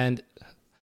 and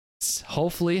it's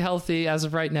hopefully healthy as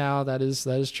of right now. That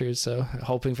is true. So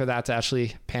hoping for that to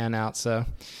actually pan out. So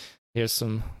here's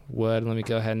some wood. Let me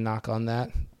go ahead and knock on that.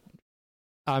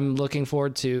 I'm looking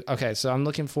forward to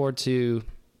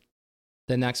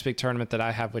the next big tournament that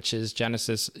I have, which is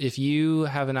Genesis. If you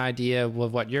have an idea of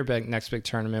what your next big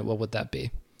tournament, what would that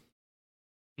be?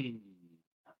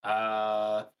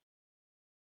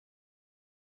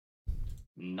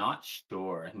 Not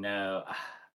sure. No,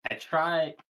 I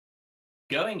try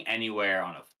going anywhere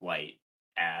on a flight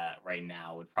right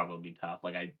now would probably be tough.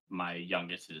 My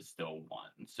youngest is still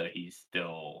 1, so he's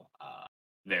still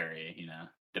very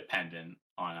dependent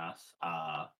on us.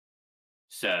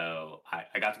 So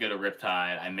I got to go to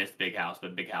Riptide. I missed Big House,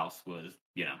 but Big House was,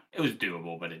 it was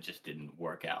doable, but it just didn't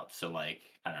work out. So like,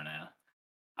 I don't know.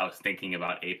 I was thinking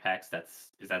about Apex.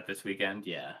 Is that this weekend?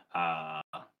 Yeah.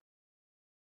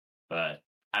 But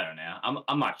I don't know.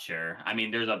 I'm not sure. I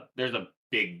mean, there's a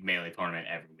big Melee tournament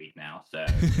every week now. So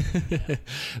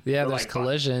yeah, there's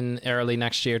Collision early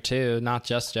next year too. Not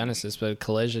just Genesis, but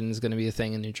Collision is going to be a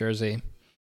thing in New Jersey.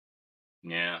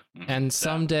 Yeah. And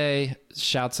someday,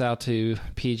 shouts out to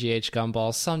PGH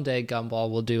Gumball. Someday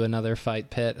Gumball will do another fight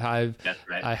pit. That's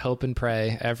right. I hope and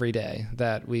pray every day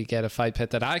that we get a fight pit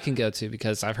that I can go to,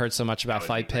 because I've heard so much about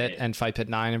Fight Pit and Fight Pit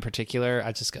 9 in particular.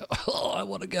 I just go, oh, I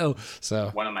want to go. So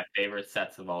one of my favorite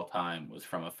sets of all time was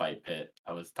from a fight pit.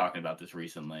 I was talking about this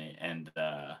recently, and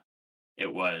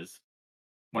it was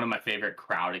one of my favorite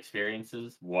crowd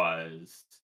experiences was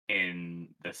in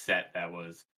the set that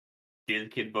was Diz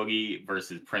Kid Boogie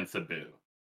versus Prince Abu.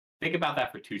 Think about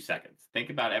that for 2 seconds.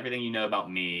 Think about everything you know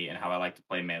about me and how I like to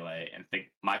play Melee, and think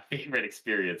my favorite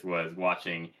experience was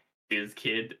watching Diz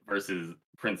Kid versus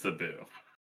Prince Abu.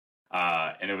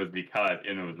 And it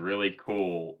was really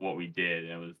cool what we did.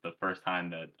 And it was the first time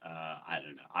that I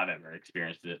don't know, I've ever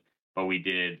experienced it. But we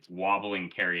did wobbling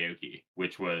karaoke,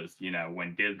 which was,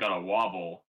 when Diz got a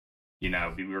wobble,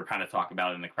 we were kind of talking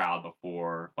about it in the crowd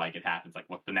before like it happens, like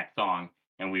what's the next song?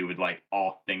 And we would like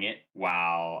all sing it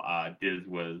while Diz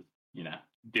was,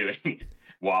 doing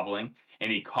wobbling.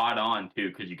 And he caught on too,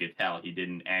 because you could tell he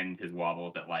didn't end his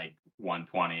wobbles at like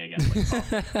 120 against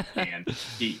like and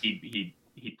he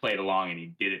played along and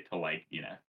he did it to like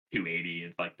 280.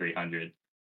 It's like 300.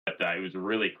 But it was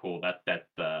really cool. That's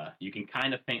you can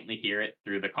kind of faintly hear it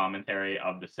through the commentary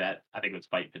of the set. I think it was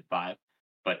Fight Pit 5.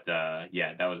 But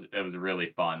yeah, that was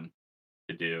really fun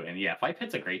to do. And yeah, Fight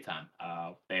Pit's a great time.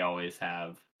 They always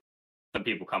have some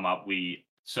people come up.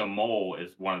 So Mole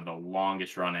is one of the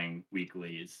longest running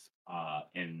weeklies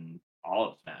in all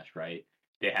of Smash, right?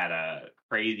 They had a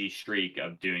crazy streak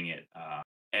of doing it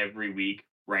every week.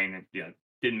 Rain,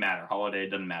 didn't matter. Holiday,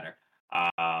 doesn't matter.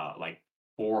 Like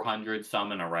 400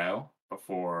 some in a row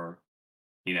before,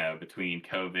 between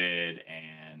COVID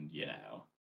and,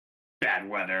 bad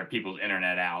weather, people's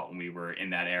internet out, and we were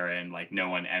in that era, and like no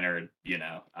one entered,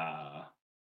 so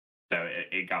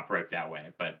it got broke that way.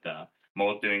 But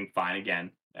Mole's doing fine again.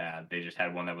 They just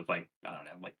had one that was like, I don't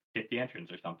know, like 50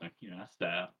 entrants or something,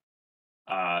 so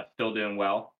still doing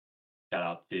well. Shout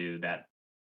out to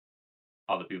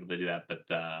all the people that do that.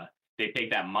 But they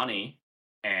take that money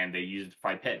and they use it to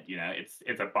Fight Pit. It's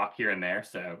 $1 here and there,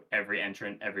 so every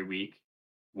entrant every week,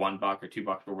 $1 or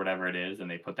 $2 or whatever it is,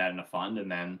 and they put that in a fund,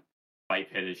 and then Fight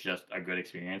Pit is just a good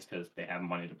experience because they have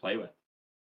money to play with.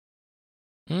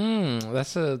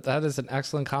 That is an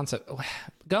excellent concept.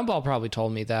 Gumball probably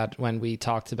told me that when we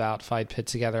talked about Fight Pit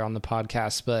together on the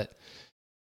podcast, but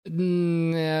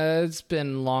it's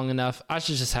been long enough. I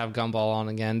should just have Gumball on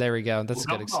again. There we go. That's a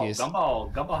good excuse.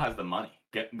 Gumball has the money.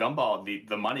 Gumball,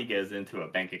 the money goes into a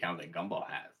bank account that Gumball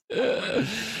has.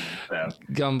 So,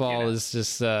 Gumball is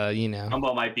just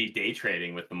Gumball might be day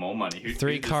trading with the Mole money.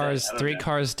 Three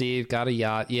cars deep, got a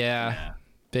yacht. Yeah.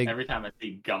 Big. Every time I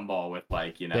see Gumball with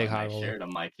like big a nice shirt, I'm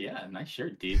like, yeah, nice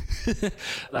shirt, dude.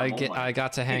 I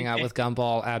got to hang out with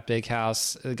Gumball at Big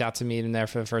House. Got to meet him there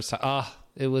for the first time. Oh,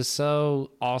 it was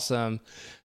so awesome.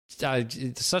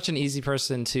 Such an easy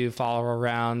person to follow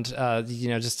around.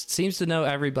 Just seems to know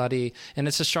everybody, and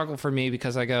it's a struggle for me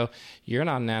because I go, you're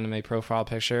not an anime profile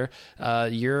picture.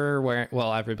 You're wearing,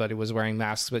 well, everybody was wearing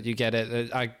masks, but you get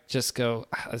it. I just go,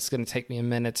 it's going to take me a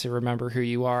minute to remember who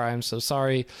you are. I'm so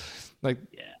sorry. Like,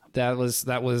 yeah. That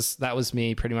was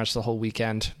me pretty much the whole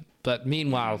weekend. But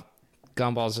meanwhile,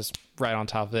 Gumball's just right on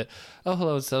top of it. Oh,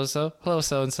 hello, so-so. Hello,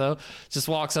 so-and-so. Just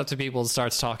walks up to people and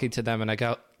starts talking to them, and I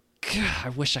go, God, I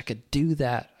wish I could do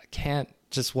that. I can't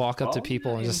just walk up to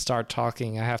people and just start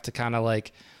talking. I have to kind of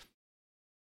like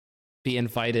be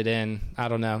invited in. I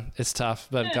don't know. It's tough,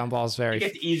 but Gumball's very. It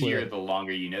gets easier the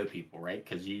longer you know people, right?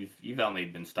 Because you've only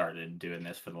been started doing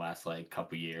this for the last like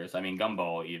couple years. I mean,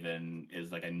 Gumball even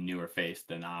is like a newer face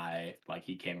than I. Like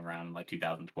he came around in like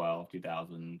 2012,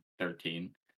 2013.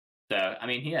 So I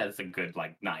mean, he has a good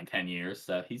like 9-10 years.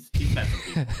 So he's met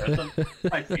some people.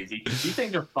 Quite crazy. These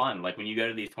things are fun. Like when you go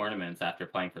to these tournaments after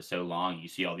playing for so long, you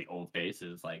see all the old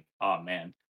faces. Like, oh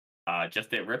man.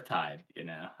 Just at Riptide,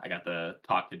 I got to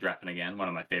talk to Dreffen again, one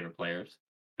of my favorite players.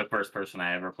 The first person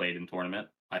I ever played in tournament.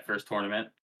 My first tournament.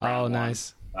 Oh,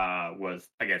 nice. Was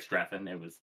against Dreffen. It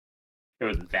was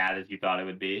as bad as you thought it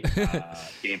would be.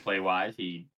 Gameplay wise,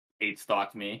 he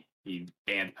 8-stalked me. He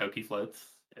banned Pokefloats.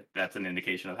 That's an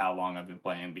indication of how long I've been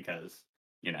playing because,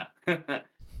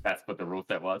 that's what the rule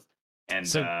set was. And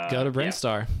so go to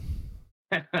Brinstar.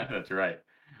 That's right.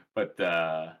 But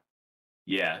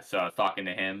yeah, so I was talking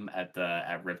to him at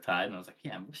Riptide, and I was like,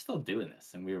 "Yeah, we're still doing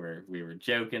this." And we were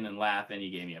joking and laughing. He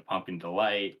gave me a pumpkin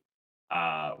delight.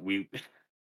 We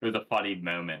it was a funny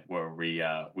moment where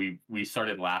we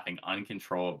started laughing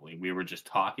uncontrollably. We were just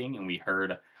talking, and we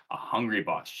heard a Hungry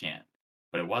Box chant,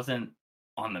 but it wasn't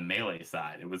on the melee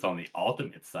side. It was on the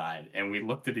ultimate side, and we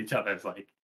looked at each other. It's like,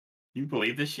 "You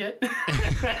believe this shit?"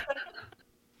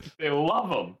 They love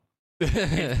him.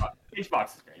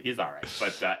 H-Box is great. He's all right,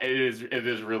 but it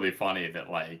is really funny that,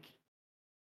 like,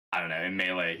 I don't know, in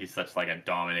melee he's such like a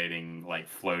dominating, like,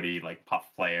 floaty, like,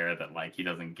 puff player that, like, he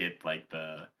doesn't get like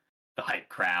the hype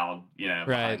crowd, Right.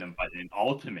 behind him. But in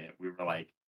ultimate, we were like,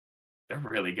 they're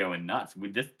really going nuts. We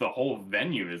just the whole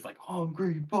venue is like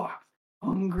Hungry Box,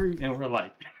 hungry, and we're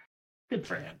like, good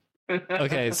for him.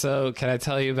 Okay, so can I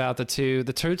tell you about the two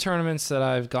tournaments that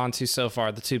I've gone to so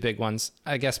far, the two big ones?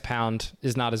 I guess Pound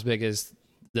is not as big as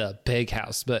the Big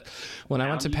House, but when I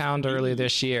went to Pound earlier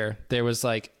this year, there was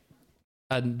like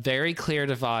a very clear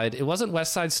divide. It wasn't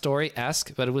West Side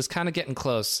Story-esque, but it was kind of getting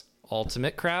close.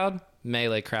 Ultimate crowd,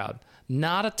 melee crowd.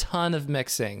 Not a ton of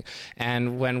mixing.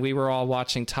 And when we were all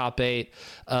watching top 8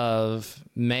 of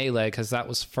melee, because that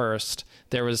was first,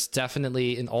 there was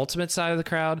definitely an ultimate side of the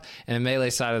crowd and a melee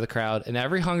side of the crowd. And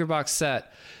every Hungrybox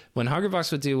set, when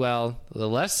Hungrybox would do well, the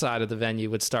left side of the venue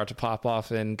would start to pop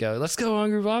off and go, "Let's go,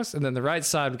 Hungrybox," and then the right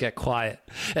side would get quiet,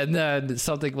 and then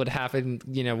something would happen,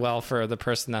 well, for the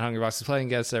person that Hungrybox is playing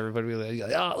against. Everybody would be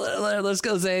like, "Oh, let's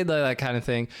go, Zane," that kind of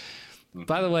thing.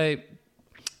 By the way,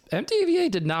 MTVA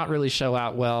did not really show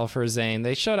out well for Zayn.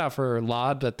 They showed out for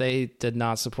Lod, but they did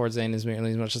not support Zayn as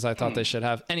much as I thought they should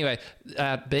have. Anyway,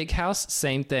 at Big House,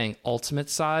 same thing. Ultimate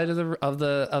side of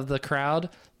the crowd,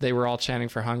 they were all chanting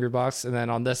for Hungrybox, and then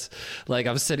on this, like,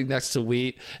 I'm sitting next to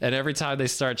Wheat, and every time they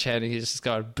start chanting, he's just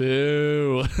going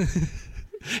boo.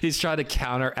 He's trying to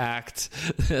counteract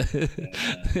the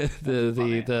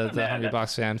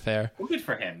Hungrybox fanfare. Well, good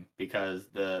for him, because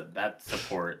that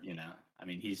support, I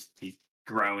mean, he's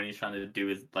growing. He's trying to do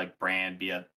his, like, brand, be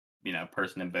a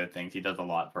person in both things. He does a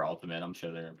lot for Ultimate. I'm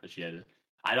sure they're appreciated.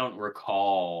 I don't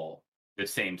recall the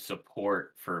same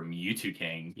support for Mewtwo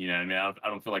King. You know what I mean? I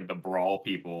don't feel like the Brawl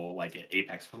people, like, at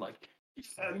Apex, were like,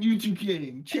 Mewtwo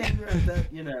King, chain grab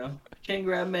that, chain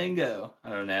grab Mango. I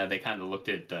don't know. They kind of looked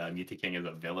at Mewtwo King as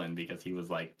a villain, because he was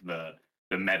like the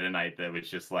Meta Knight that was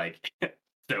just like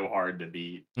so hard to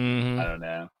beat. Mm-hmm. I don't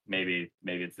know. Maybe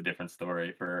it's a different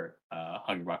story for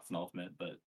Hungrybox and Ultimate,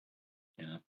 but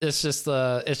it's just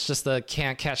the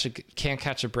can't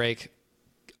catch a break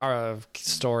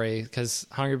story, because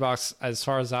Hungrybox, as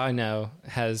far as I know,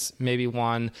 has maybe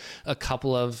won a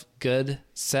couple of good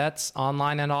sets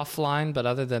online and offline, but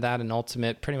other than that, in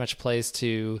Ultimate pretty much plays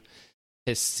to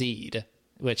his seed,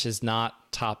 which is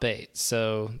not top 8.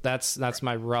 So that's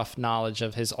my rough knowledge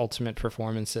of his Ultimate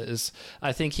performances.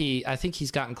 I think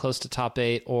he's gotten close to top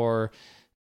 8 or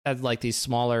at, like, these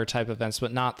smaller type events,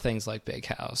 but not things like Big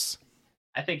House.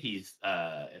 I think he's,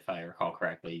 if I recall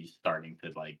correctly, he's starting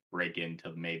to, like, break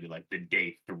into maybe, like, the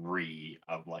day 3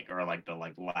 of, like, or, like, the,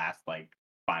 like, last, like,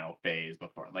 final phase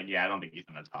before. Like, yeah, I don't think he's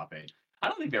in the top 8. I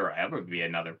don't think there will ever be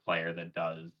another player that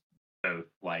does both,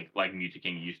 like Mewtwo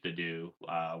King used to do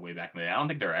way back in the day. I don't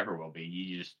think there ever will be.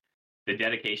 You just, the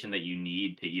dedication that you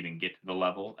need to even get to the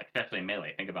level, especially in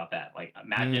melee. Think about that. Like,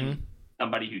 imagine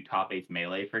somebody who top 8s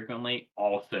melee frequently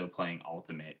also playing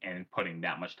Ultimate and putting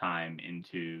that much time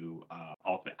into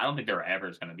Ultimate. I don't think there ever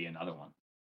is going to be another one.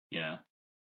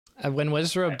 When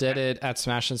Wizrobe did it at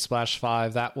Smash and Splash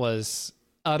 5, that was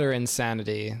utter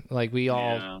insanity. Like, we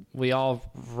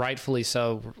all rightfully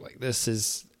so, like, this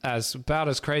is about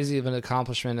as crazy of an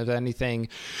accomplishment of anything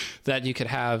that you could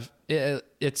have.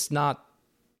 It's not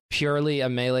purely a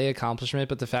melee accomplishment,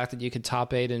 but the fact that you could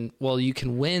top 8 and, well, you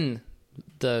can win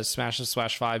the Smash and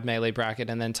Splash 5 melee bracket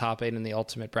and then top 8 in the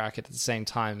Ultimate bracket at the same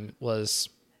time was,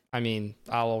 I mean,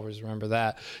 I'll always remember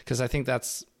that, because I think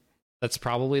that's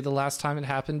probably the last time it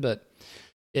happened, but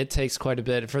it takes quite a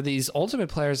bit for these Ultimate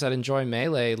players that enjoy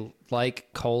melee,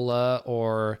 like Cola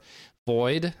or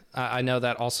Void. I know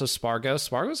that also Spargo's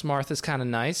Marth is kind of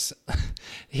nice.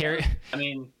 Here, I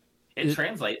mean, it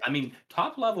translates. I mean,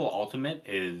 top level Ultimate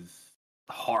is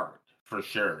hard for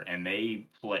sure, and they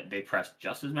press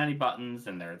just as many buttons,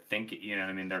 and they're thinking.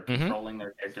 They're controlling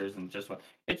their characters, and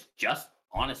it's just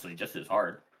honestly just as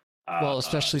hard. Well,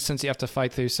 especially since you have to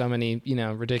fight through so many,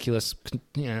 ridiculous,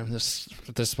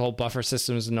 this whole buffer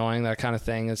system is annoying, that kind of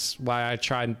thing. It's why I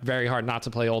tried very hard not to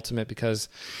play Ultimate, because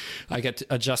I get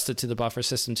adjusted to the buffer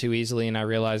system too easily, and I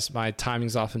realize my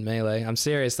timing's off in melee. I'm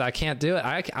serious. I can't do it.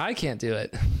 I can't do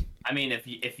it. I mean, if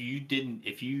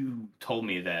you told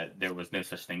me that there was no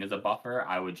such thing as a buffer,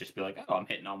 I would just be like, oh, I'm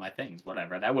hitting all my things,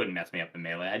 whatever. That wouldn't mess me up in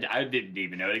Melee. I didn't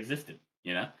even know it existed.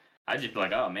 You know, I'd just be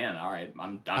like, oh man, all right,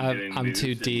 I'm doing I'm too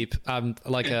moves and deep. I'm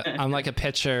like a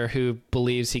pitcher who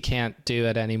believes he can't do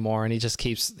it anymore, and he just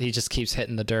keeps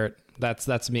hitting the dirt.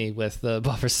 That's me with the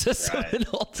buffer system. right. In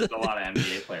There's a Ultimate. lot of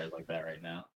NBA players like that right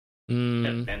now.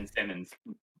 Mm. Ben Simmons.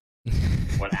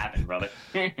 What happened, brother?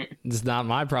 It's not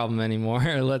my problem anymore.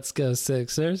 Let's go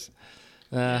Sixers.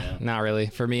 Yeah. Not really.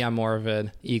 For me, I'm more of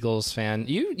an Eagles fan.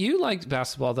 You like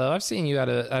basketball though. I've seen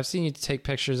you take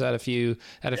pictures at a few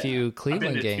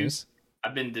Cleveland games.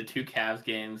 I've been to 2 Cavs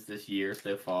games this year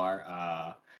so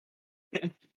far.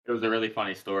 It was a really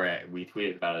funny story. We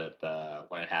tweeted about it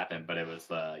when it happened, but it was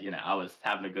I was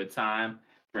having a good time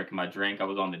drinking my drink. I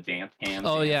was on the dance cam.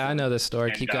 Oh yeah, I know this story.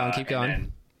 And, Keep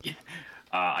going. Then,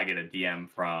 I get a DM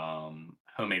from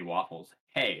Homemade Waffles.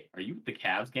 Hey, are you at the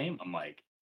Cavs game? I'm like,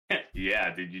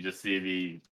 yeah. Did you just see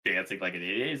me dancing like an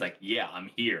idiot? He's like, yeah, I'm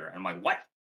here. I'm like, what?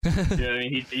 You know what I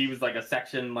mean? He was like a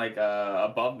section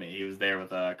above me. He was there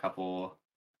with a couple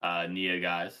Nia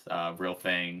guys, Real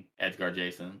Thing, Edgar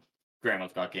Jason,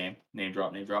 Grandma's Got Game, name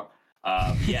drop.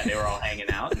 Yeah, they were all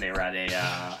hanging out, and they were at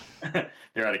a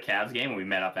Cavs game, and we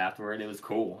met up afterward. It was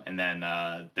cool. And then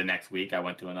the next week, I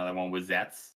went to another one with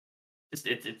Zets.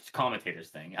 It's commentators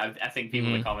thing. I think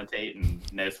people that commentate and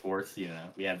know sports,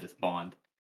 we have this bond.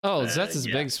 Oh, Zets is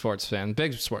a big sports fan.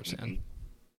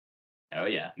 Oh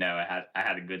yeah, no, I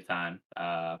had a good time.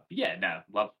 Yeah, no,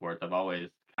 love sports. I've always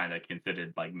kind of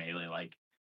considered like Melee like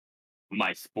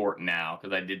my sport now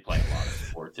because I did play a lot of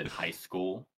sports in high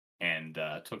school and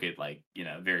took it like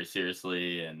very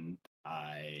seriously. And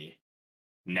I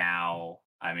mean,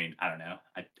 I don't know,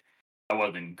 I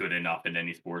wasn't good enough in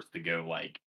any sports to go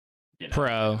like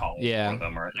pro, yeah, for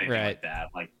them or anything right. like that.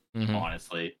 Like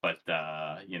honestly, but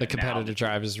the competitive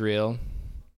drive is real.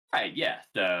 Right, yeah.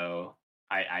 So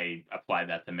I applied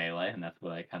that to Melee, and that's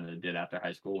what I kind of did after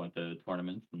high school. Went to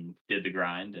tournaments and did the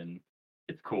grind, and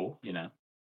it's cool.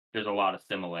 There's a lot of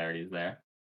similarities there.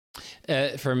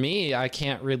 For me, I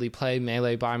can't really play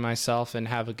Melee by myself and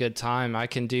have a good time. I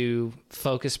can do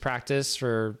focus practice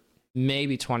for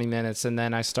maybe 20 minutes, and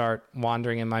then I start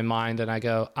wandering in my mind, and I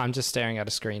go, I'm just staring at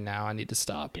a screen now. I need to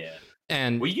stop. Yeah.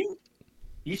 And well,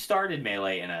 you started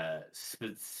Melee in a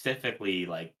specifically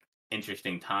like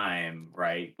interesting time,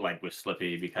 right? Like with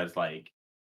Slippy, because like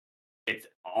it's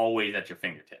always at your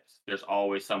fingertips. There's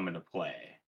always someone to play,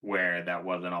 where that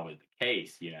wasn't always the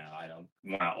case. I don't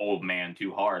want to old man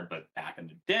too hard, but back in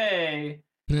the day,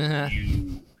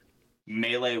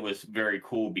 Melee was very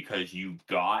cool because you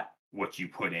got what you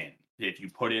put in. If you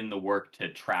put in the work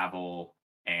to travel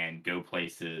and go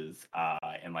places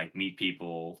and like meet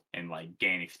people and like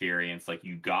gain experience, like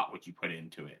you got what you put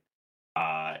into it.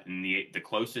 And the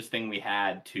closest thing we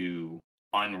had to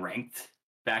unranked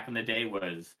back in the day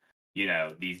was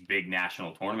these big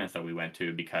national tournaments that we went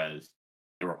to, because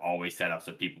there were always setups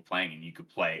of people playing, and you could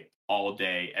play all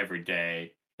day, every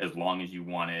day, as long as you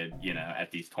wanted,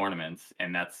 at these tournaments.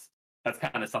 And that's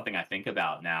kind of something I think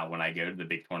about now when I go to the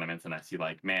big tournaments and I see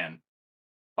like, man,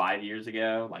 5 years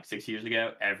ago, like 6 years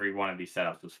ago, every one of these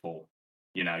setups was full.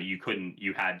 You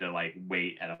had to like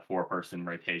wait at a 4-person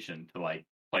rotation to like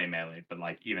play Melee. But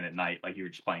like even at night, like you were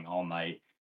just playing all night.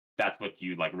 That's what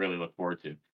you like really look forward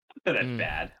to. So that's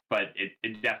bad, but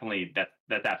it definitely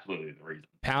that's absolutely the reason.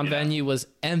 Pound venue was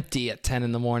empty at 10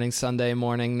 in the morning Sunday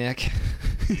morning, Nick.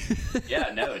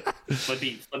 Yeah, no,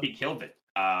 Slippy killed it.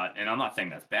 And I'm not saying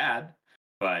that's bad,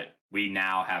 but we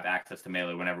now have access to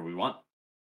Melee whenever we want.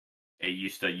 You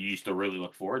used to really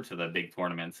look forward to the big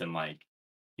tournaments and like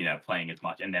playing as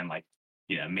much, and then like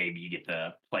maybe you get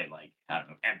to play like, I don't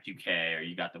know, M2K, or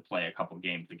you got to play a couple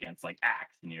games against like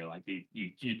Axe, and you're like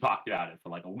you talked about it for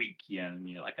like a week, and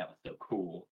you're like, that was so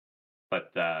cool. But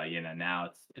now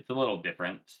it's a little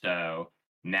different. So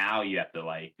now you have to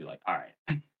like be like, all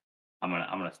right, I'm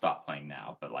gonna stop playing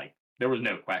now. But like there was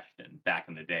no question back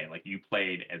in the day, like you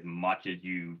played as much as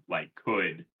you like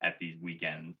could at these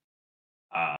weekends,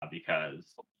 because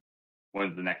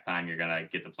when's the next time you're gonna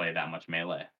get to play that much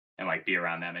Melee and like be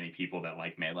around that many people that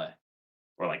like Melee,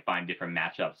 or like find different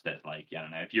matchups that like, I don't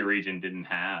know, if your region didn't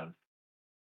have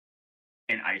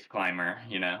an ice climber,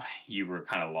 you were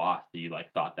kind of lost. So you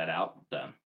like thought that out. So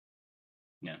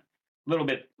a little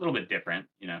bit different,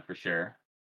 for sure.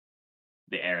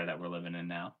 The era that we're living in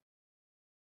now.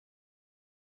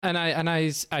 And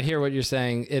I hear what you're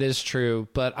saying. It is true,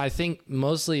 but I think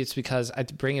mostly it's because I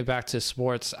bring it back to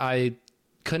sports. I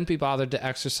couldn't be bothered to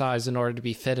exercise in order to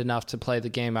be fit enough to play the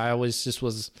game. I always just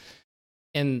was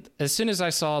And as soon as I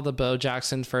saw the Bo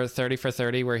Jackson for 30 for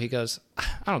 30, where he goes,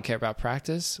 I don't care about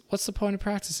practice. What's the point of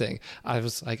practicing? I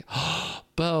was like, oh,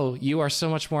 Bo, you are so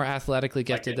much more athletically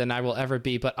gifted than I will ever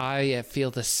be. But I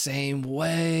feel the same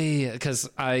way because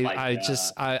I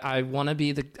just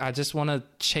want to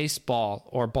chase ball,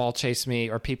 or ball chase me,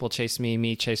 or people chase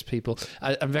me chase people.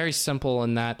 I'm very simple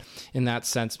in that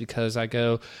sense, because I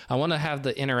want to have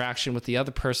the interaction with the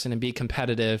other person and be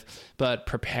competitive, but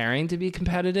preparing to be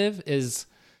competitive is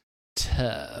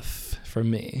tough for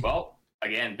me. Well,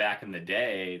 again, back in the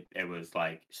day, it was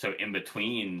like, so in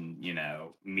between,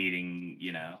 meeting,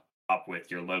 up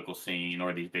with your local scene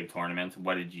or these big tournaments,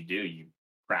 what did you do? You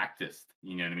practiced,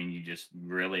 you know what I mean? You just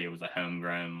really, it was a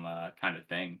homegrown kind of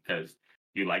thing because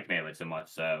you liked Melee so much.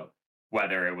 So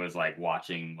whether it was like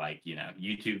watching like,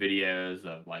 YouTube videos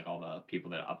of like all the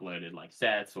people that uploaded like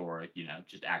sets, or,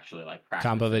 just actually like practicing.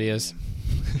 Combo videos.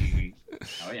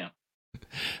 Oh, yeah.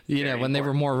 When they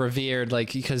were more revered,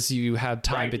 like because you had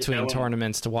time between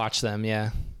tournaments to watch them.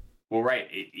 Yeah. Well, right.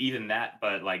 Even that,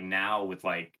 but like now with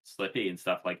like Slippy and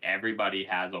stuff, like everybody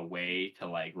has a way to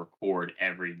like record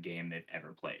every game they've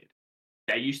ever played.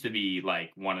 That used to be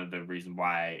like one of the reasons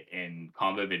why in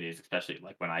combo videos, especially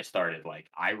like when I started, like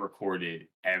I recorded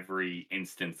every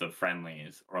instance of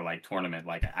friendlies or like tournament.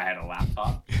 Like I had a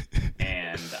laptop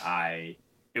and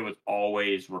it was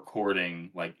always recording,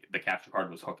 like the capture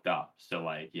card was hooked up. So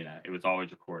like, it was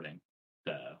always recording.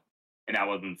 So, and that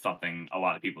wasn't something a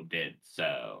lot of people did.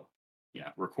 So,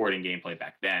 recording gameplay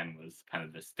back then was kind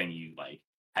of this thing you like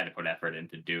had to put effort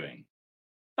into doing.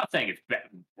 Not saying it's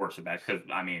worse or bad, because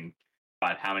I mean,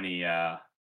 but how many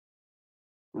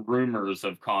rumors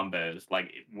of combos, like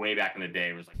way back in the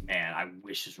day, was like, man, I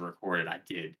wish this were recorded. I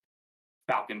did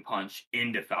Falcon Punch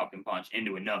into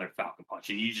another Falcon Punch,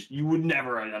 and you would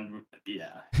never,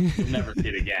 you'll never see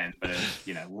it again. But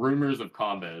rumors of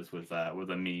combos was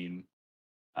a meme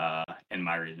in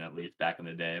my region, at least back in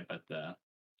the day. But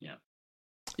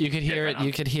you could hear it.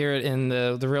 You could hear it in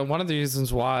the real. One of the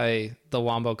reasons why the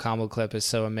Wombo combo clip is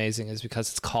so amazing is because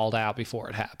it's called out before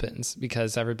it happens.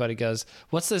 Because everybody goes,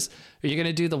 "What's this? Are you going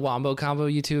to do the Wombo combo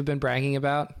you two have been bragging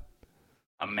about?"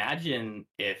 Imagine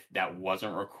if that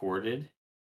wasn't recorded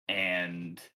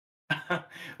and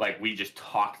like we just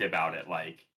talked about it,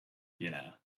 like,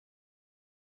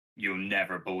 you'll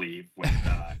never believe what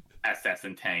SS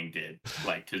and Tang did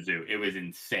like to Zoo. It was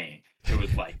insane. It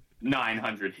was like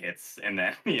 900 hits and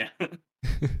then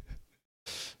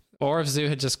Or if Zoo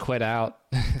had just quit out,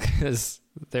 because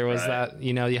there was that,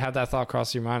 you have that thought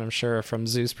cross your mind, I'm sure, from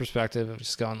Zoo's perspective of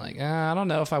just going like, I don't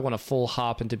know if I want to full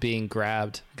hop into being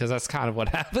grabbed, because that's kind of what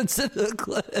happens in the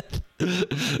clip.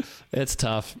 It's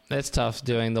tough. It's tough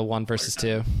doing the 1 versus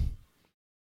 2.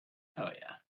 Oh, yeah.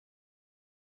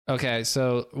 Okay,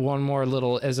 so one more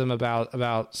little ism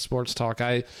about sports talk.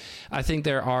 I think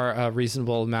there are a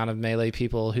reasonable amount of Melee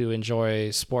people who enjoy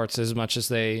sports as much as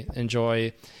they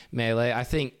enjoy Melee. I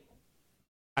think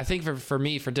for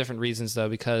me, for different reasons, though,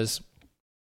 because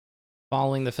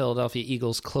following the Philadelphia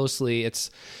Eagles closely, it's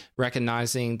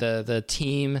recognizing the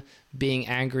team being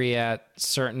angry at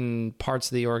certain parts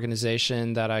of the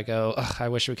organization that I go, I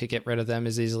wish we could get rid of them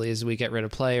as easily as we get rid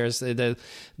of players. The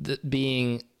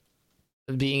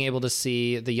being able to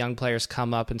see the young players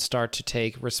come up and start to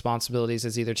take responsibilities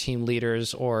as either team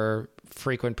leaders or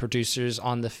frequent producers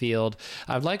on the field.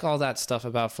 I like all that stuff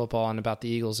about football and about the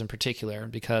Eagles in particular,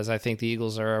 because I think the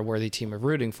Eagles are a worthy team of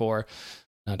rooting for.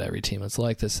 Not every team is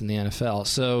like this in the NFL.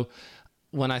 So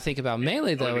when I think about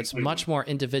Melee, though, it's much more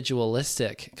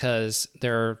individualistic, because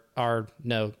there are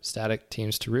no static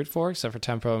teams to root for except for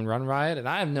Tempo and Run Riot, and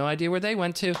I have no idea where they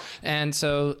went to. And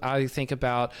so I think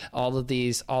about all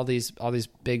these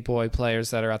big boy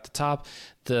players that are at the top,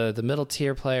 the middle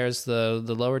tier players, the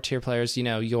lower tier players,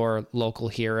 your local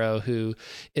hero who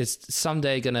is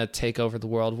someday going to take over the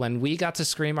world. When we got to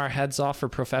scream our heads off for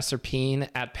Professor Peen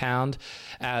at Pound,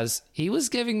 as he was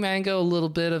giving Mango a little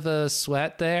bit of a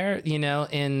sweat there,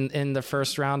 in the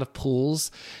first round of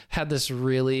pools, had this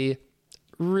really,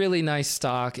 really nice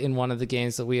stock in one of the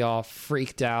games that we all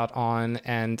freaked out on,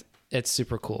 and it's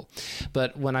super cool.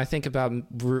 But when I think about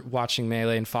watching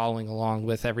Melee and following along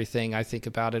with everything, I think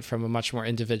about it from a much more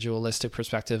individualistic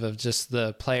perspective of just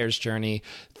the player's journey,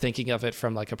 thinking of it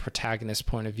from like a protagonist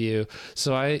point of view.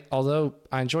 So although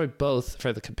I enjoy both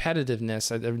for the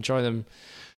competitiveness, I enjoy them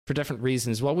for different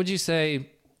reasons. What would you say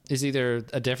is either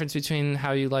a difference between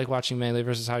how you like watching Melee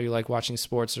versus how you like watching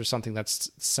sports, or something that's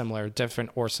similar, different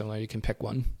or similar? You can pick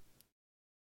one.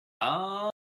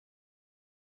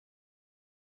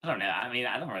 I don't know. I mean,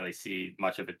 I don't really see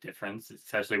much of a difference,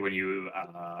 especially when you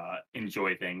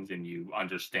enjoy things and you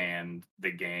understand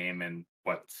the game and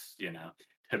what's,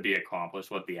 to be accomplished,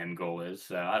 what the end goal is.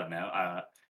 So I don't know.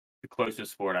 The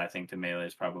closest sport I think to Melee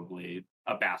is probably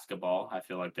a basketball. I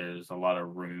feel like there's a lot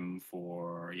of room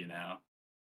for,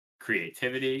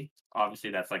 creativity.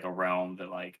 Obviously, that's like a realm that,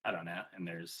 like, I don't know. And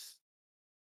there's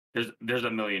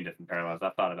a million different parallels.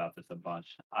 I've thought about this a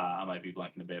bunch. I might be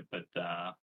blanking a bit, but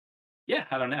yeah,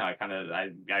 I don't know.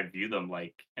 I view them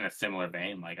like in a similar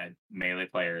vein. Like melee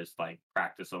players like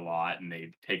practice a lot and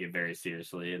they take it very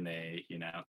seriously and they,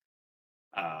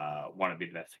 want to be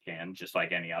the best they can, just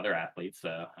like any other athlete.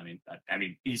 So I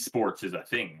mean, esports is a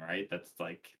thing, right? That's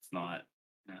like it's not.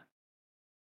 Yeah.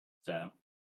 So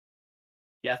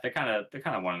yeah, they're kind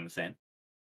of one and the same.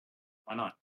 Why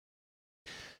not?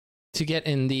 To get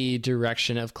in the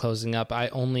direction of closing up, I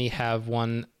only have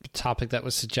one topic that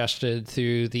was suggested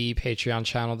through the Patreon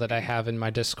channel that I have in my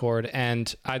Discord.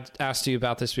 And I asked you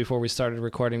about this before we started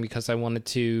recording because I wanted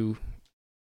to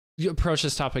approach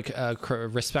this topic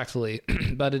respectfully.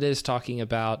 But it is talking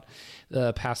about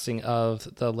the passing of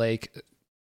the Lake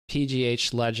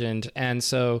PGH legend. And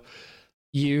so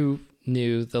you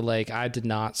knew the Lake, I did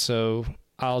not. So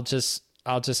I'll just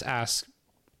ask,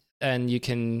 and you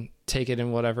can take it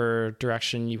in whatever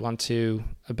direction you want to,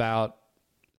 about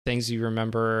things you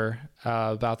remember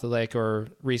about the Lake or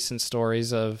recent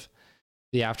stories of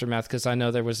the aftermath. Because I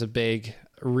know there was a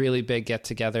really big get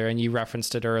together, and you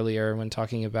referenced it earlier when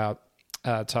talking about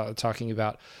talking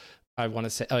about. I want to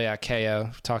say, oh yeah, KO.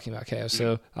 Talking about KO.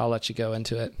 So I'll let you go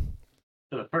into it.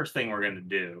 So the first thing we're gonna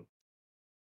do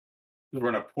is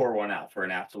we're gonna pour one out for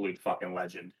an absolute fucking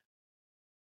legend.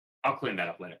 I'll clean that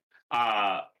up later.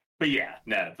 But yeah,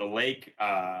 no, the Lake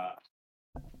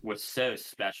was so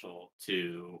special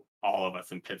to all of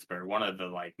us in Pittsburgh. One of the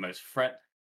like most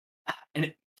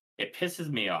and it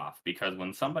pisses me off because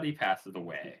when somebody passes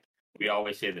away, we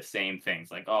always say the same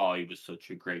things like, "Oh, he was such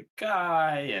a great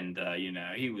guy," and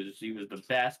he was the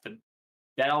best. But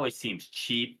that always seems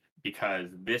cheap because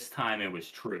this time it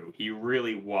was true. He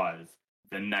really was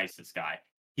the nicest guy.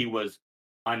 He was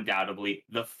undoubtedly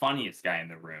the funniest guy in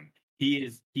the room.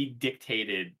 He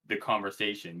dictated the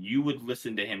conversation. You would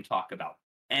listen to him talk about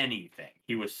anything.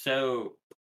 He was so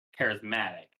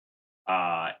charismatic,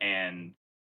 and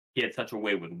he had such a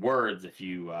way with words. If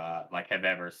you like have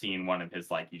ever seen one of his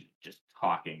like he's just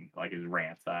talking like his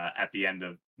rants at the end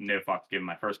of No Fox Given,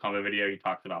 my first combo video, he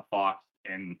talks about Fox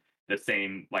and the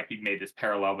same, like he made this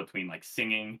parallel between like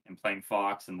singing and playing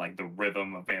Fox and like the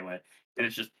rhythm of Melee, and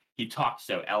it's just he talked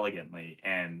so elegantly.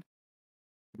 And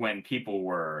when people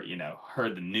were,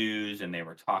 heard the news and they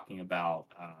were talking about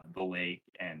the Lake,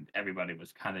 and everybody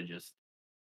was kind of just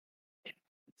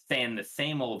saying the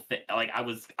same old thing. Like I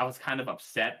was kind of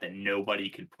upset that nobody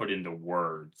could put into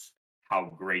words how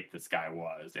great this guy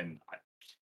was, and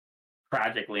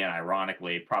tragically and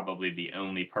ironically, probably the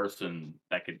only person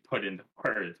that could put into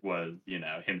words was,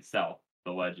 himself,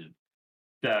 the legend.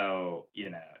 So,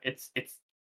 it's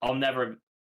I'll never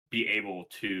be able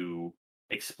to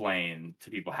explain to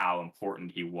people how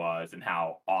important he was and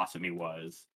how awesome he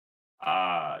was.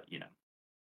 Uh, you know,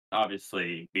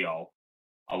 Obviously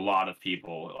a lot of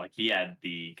people like he had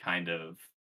the kind of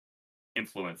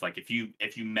influence. Like if you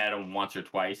met him once or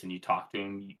twice and you talked to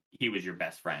him, he was your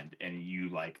best friend and you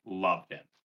like loved him.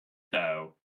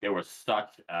 So there was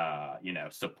such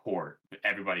support.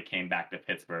 Everybody came back to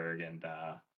Pittsburgh and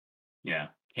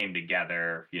came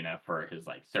together, for his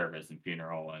like service and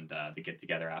funeral and to get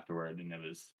together afterward. And it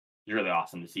was really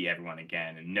awesome to see everyone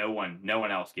again. And no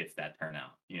one else gets that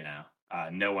turnout,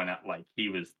 no one like he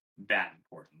was that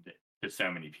important to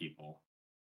so many people.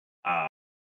 Uh,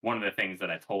 One of the things that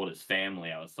I told his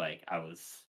family, I was like, I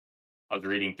was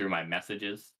reading through my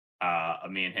messages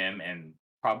of me and him, and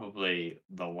probably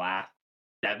the last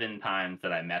 7 times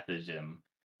that I messaged him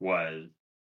was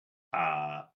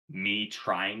me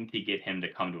trying to get him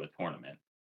to come to a tournament.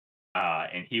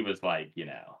 And he was like,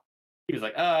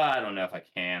 oh, I don't know if I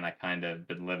can. I kind of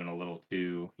been living a little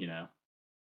too,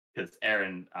 because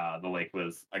Aaron, the Lake,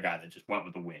 was a guy that just went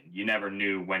with the wind. You never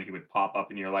knew when he would pop up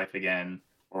in your life again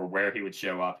or where he would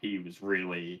show up. He was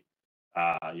really,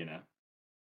 a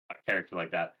character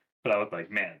like that. But I was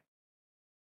like, man,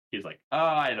 he's like, oh,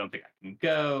 I don't think I can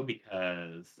go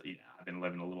because, I've been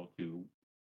living a little too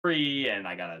free and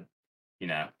I gotta,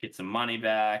 get some money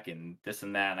back and this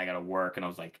and that. And I gotta work. And I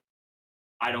was like,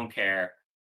 I don't care.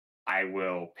 I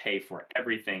will pay for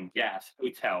everything. Gas,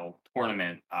 hotel,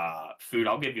 tournament, food.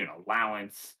 I'll give you an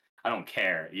allowance. I don't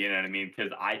care. You know what I mean?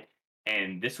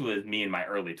 And this was me in my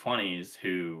early 20s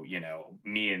who,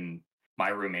 me and my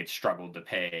roommates struggled to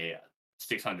pay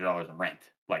 $600 in rent,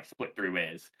 like split 3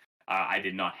 ways. I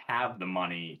did not have the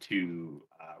money to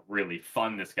really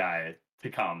fund this guy to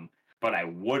come, but I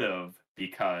would have,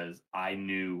 because I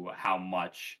knew how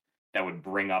much that would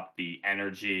bring up the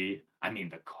energy. I mean,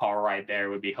 the car ride there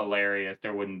would be hilarious.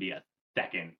 There wouldn't be a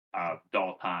second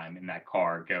dull time in that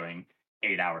car going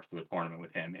 8 hours to a tournament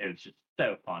with him. It was just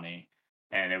so funny,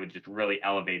 and it would just really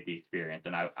elevate the experience.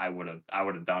 And I would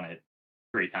have done it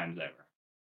 3 times over.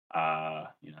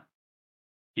 You know,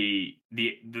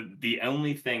 the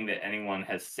only thing that anyone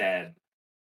has said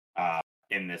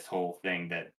in this whole thing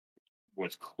that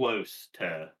was close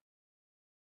to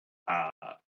uh,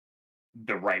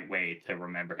 the right way to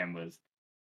remember him was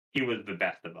he was the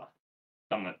best of us.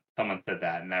 Someone said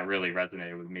that, and that really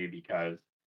resonated with me because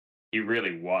he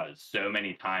really was. So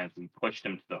many times we pushed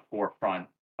him to the forefront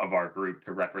of our group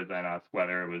to represent us,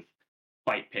 whether it was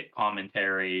fight pit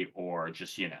commentary or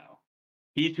just,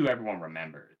 he's who everyone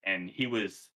remembered. And he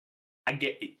was,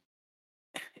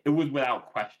 it was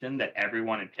without question that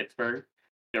everyone in Pittsburgh,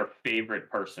 their favorite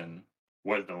person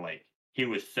was the Lake. He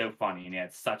was so funny, and he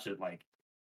had such a,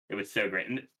 it was so great.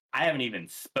 And I haven't even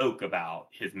spoke about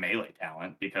his Melee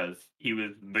talent because he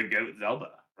was the GOAT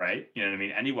Zelda, right? You know what I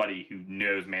mean? Anybody who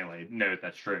knows Melee knows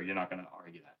that's true. You're not going to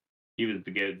argue that. He was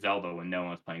the GOAT Zelda when no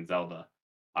one was playing Zelda.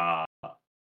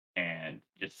 And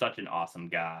just such an awesome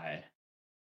guy.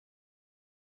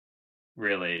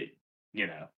 Really,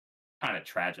 kind of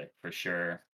tragic for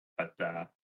sure. But,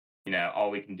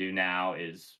 all we can do now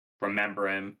is remember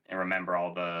him and remember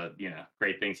all the,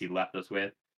 great things he left us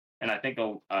with. And I think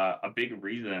a big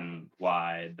reason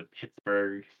why the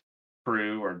Pittsburgh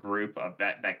crew or group of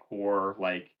that core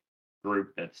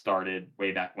group that started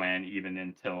way back when, even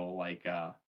until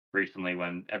recently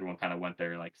when everyone kind of went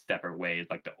their separate ways,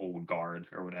 like the old guard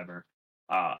or whatever.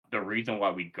 The reason why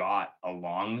we got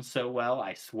along so well,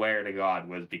 I swear to God,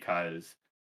 was because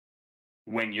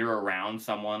when you're around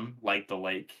someone like the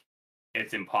Lake,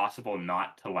 it's impossible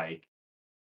not to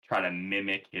try to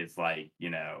mimic his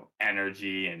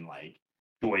energy and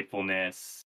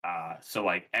joyfulness. So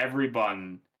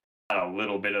everyone had a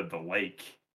little bit of the Lake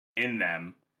in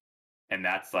them, and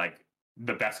that's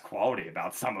the best quality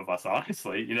about some of us,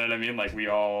 honestly. You know what I mean?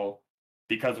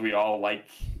 Because we all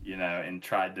and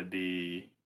tried to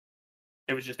be,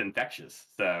 it was just infectious.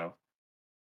 So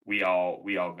we all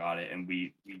got it, and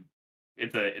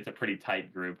it's a pretty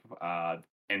tight group.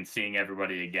 And seeing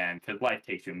everybody again, because life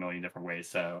takes you a million different ways.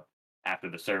 So after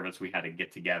the service, we had to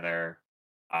get together,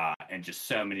 and just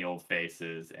so many old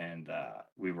faces, and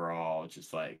we were all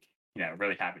just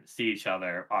really happy to see each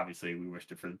other. Obviously, we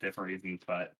wished it for different reasons,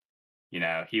 but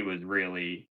he was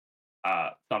really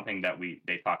something that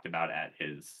they talked about at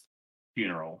his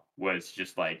funeral was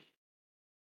just I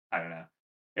don't know.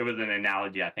 It was an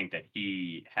analogy I think that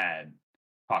he had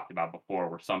talked about before,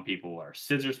 where some people are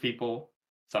scissors people,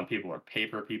 some people are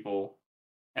paper people,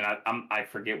 and I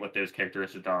forget what those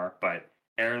characteristics are, but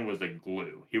Aaron was a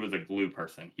glue. He was a glue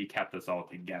person. He kept us all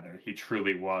together. He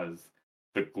truly was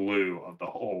the glue of the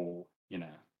whole,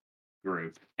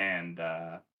 group. And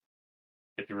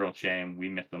it's a real shame. We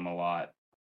miss him a lot.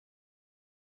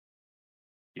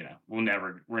 We're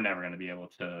never going to be able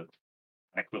to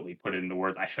adequately put it into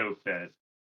words. I hope that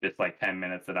this 10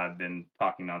 minutes that I've been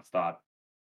talking nonstop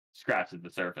scratches the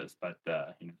surface, but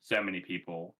so many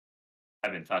people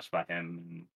have been touched by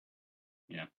him,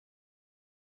 and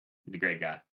he's a great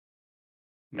guy.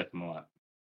 Miss him a lot.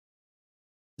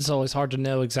 It's always hard to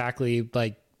know exactly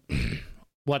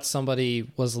what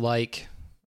somebody was like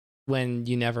when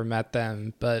you never met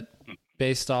them, but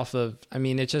based off of,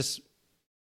 it just,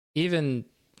 even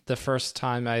the first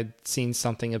time I'd seen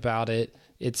something about it,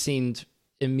 it seemed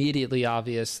immediately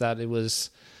obvious that it was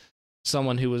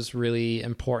someone who was really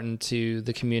important to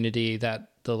the community that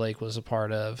the Lake was a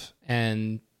part of.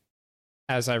 And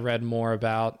as I read more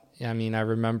about, I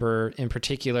remember in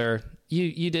particular,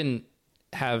 you didn't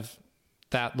have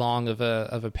that long of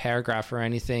a paragraph or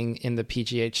anything in the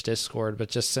PGH Discord, but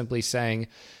just simply saying,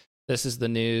 this is the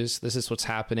news, this is what's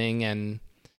happening, and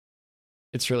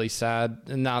it's really sad.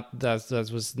 And that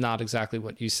was not exactly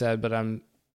what you said, but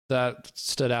that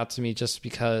stood out to me just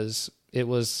because it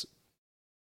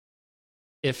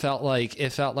felt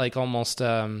like almost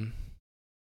not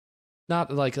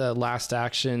like a last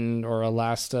action or a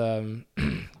last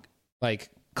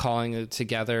calling it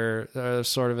together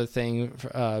sort of a thing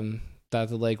that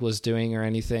the Lake was doing or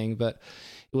anything, but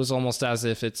it was almost as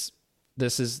if this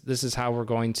is how we're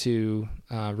going to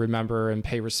remember and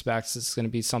pay respects. It's going to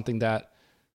be something that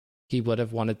he would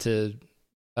have wanted to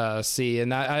see.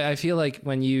 And I feel like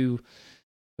when you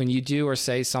when you do or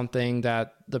say something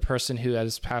that the person who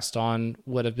has passed on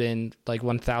would have been like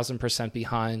 1000%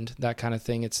 behind, that kind of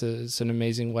thing. It's an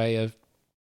amazing way of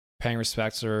paying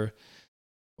respects or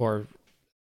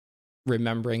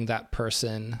remembering that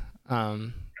person.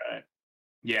 Right.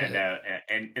 Yeah, no,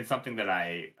 and it's something that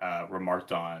I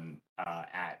remarked on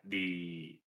at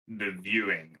the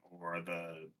viewing or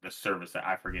the service.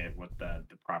 I forget what the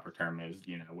proper term is.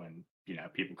 You know, when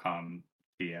people come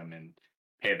see him and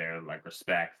pay their like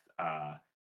respects.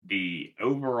 The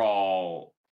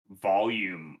overall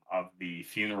volume of the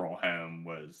funeral home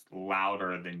was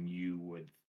louder than you would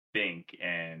think,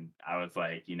 and I was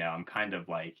like, I'm kind of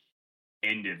like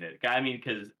into it. I mean,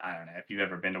 because I don't know if you've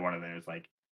ever been to one of those, like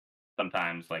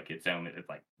sometimes like it's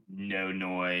like no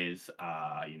noise.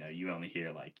 You only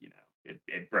hear like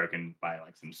it broken by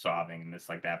like some sobbing and this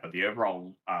like that. But the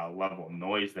overall level of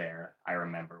noise there, I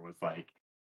remember, was like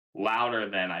louder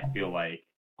than I feel like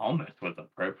almost was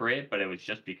appropriate. But it was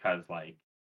just because like,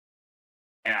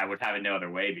 and I would have it no other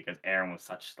way because Aaron was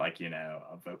such like a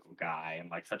vocal guy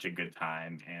and like such a good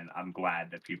time. And I'm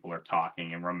glad that people are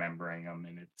talking and remembering him.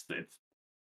 And it's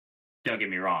don't get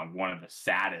me wrong, one of the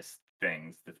saddest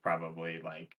things that's probably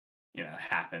like,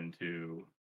 happened to,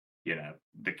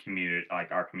 the community,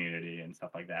 like our community and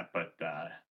stuff like that. But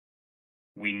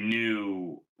we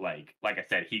knew, like I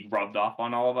said, he rubbed off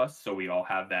on all of us. So we all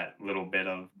have that little bit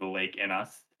of the lake in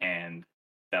us. And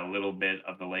that little bit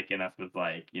of the lake in us was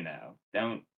like,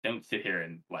 don't sit here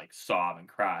and like sob and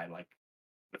cry. Like,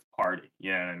 let's party.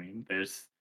 You know what I mean? There's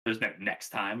no next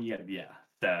time. Yeah.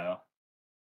 So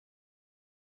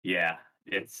yeah,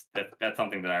 that's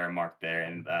something that I remarked there,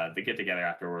 and the get together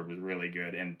afterward was really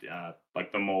good. And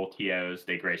like the mole tos,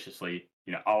 they graciously,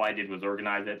 all I did was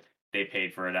organize it. They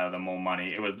paid for it out of the mole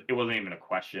money. It wasn't even a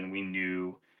question. We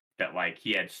knew that like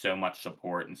he had so much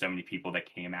support and so many people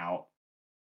that came out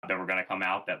that were gonna come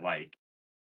out that like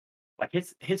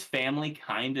his family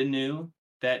kind of knew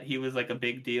that he was like a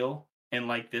big deal in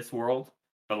like this world,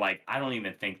 but like I don't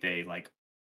even think they like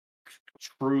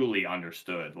truly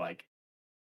understood like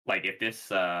if this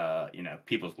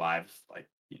people's lives like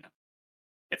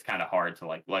it's kind of hard to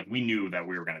like we knew that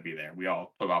we were going to be there. We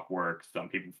all took off work, some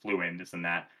people flew in, this and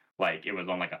that. Like it was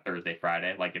on like a Thursday,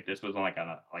 Friday. Like if this was on like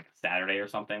a Saturday or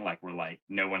something, like we're like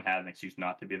no one had an excuse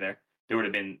not to be there. There would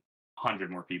have been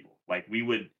 100 more people. Like we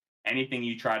would, anything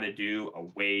you try to do, a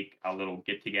wake, a little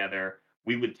get together,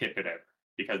 we would tip it over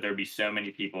because there'd be so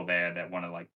many people there that want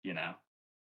to like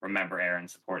remember Aaron,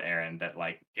 support Aaron, that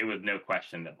like it was no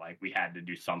question that like we had to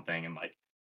do something and like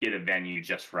get a venue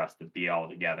just for us to be all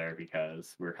together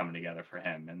because we were coming together for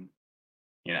him. And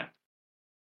you know,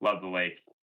 love the lake.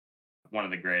 One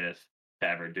of the greatest to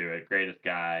ever do it. Greatest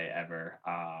guy ever.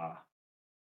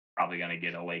 Probably gonna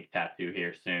get a lake tattoo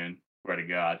here soon. Swear to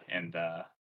God. And I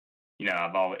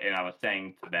was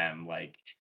saying to them like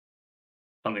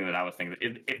something that I was thinking.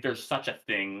 If there's such a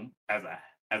thing as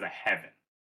a heaven,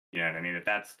 you know what I mean? If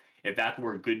that's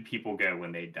where good people go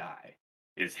when they die,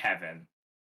 is heaven.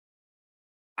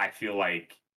 I feel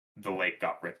like the lake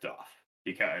got ripped off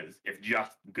because if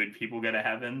just good people go to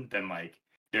heaven, then like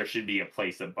there should be a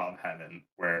place above heaven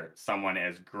where someone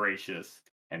as gracious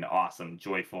and awesome,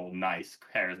 joyful, nice,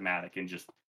 charismatic, and just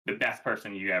the best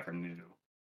person you ever knew.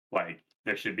 Like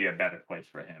there should be a better place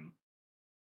for him.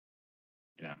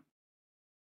 You know,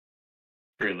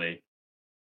 truly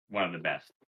one of the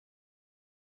best.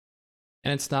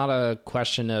 And it's not a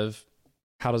question of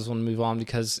how does one move on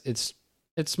because it's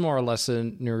more or less a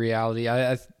new reality.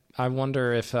 I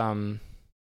wonder if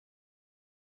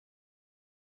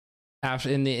after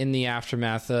in the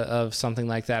aftermath of something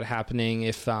like that happening,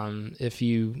 if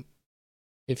you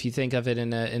think of it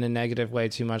in a negative way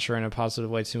too much or in a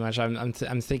positive way too much, I'm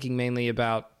thinking mainly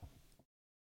about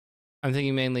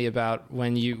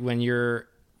when you're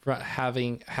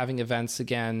having events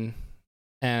again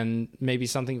and maybe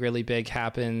something really big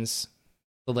happens.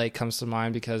 The lake comes to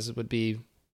mind because it would be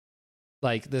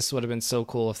like this would have been so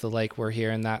cool if the lake were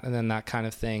here and then that kind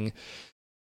of thing.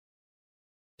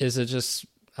 Is it just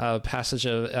a passage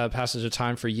of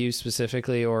time for you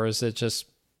specifically, or is it just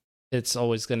it's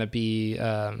always going to be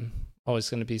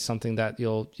something that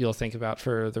you'll think about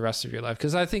for the rest of your life?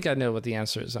 Because I think I know what the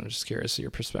answer is. I'm just curious of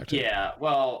your perspective. Yeah,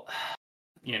 well,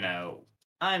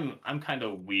 I'm kind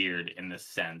of weird in the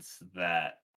sense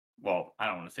that, well, I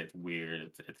don't want to say it's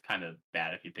weird. It's kind of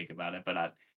bad if you think about it,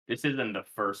 but this isn't the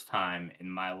first time in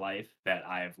my life that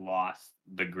I've lost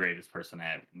the greatest person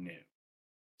I ever knew.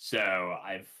 So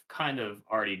I've kind of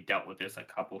already dealt with this a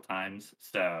couple times.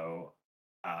 So,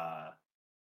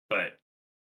 but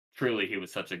truly, he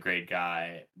was such a great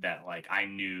guy that like I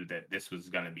knew that this was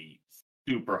gonna be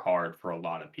super hard for a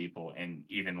lot of people, and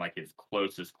even like his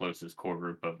closest core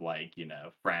group of like,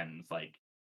 friends, like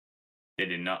they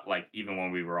did not like, even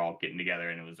when we were all getting together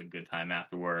and it was a good time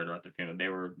afterward or at the funeral,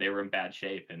 they were in bad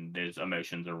shape, and those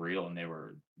emotions are real, and they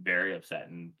were very upset,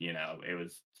 and it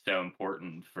was so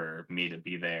important for me to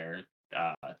be there,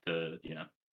 to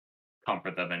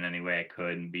comfort them in any way I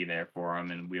could and be there for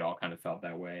them, and we all kind of felt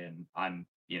that way, and I'm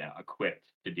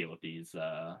equipped to deal with these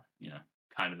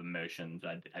kind of emotions.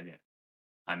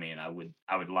 I mean, I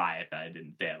would lie if I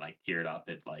didn't say it, like teared up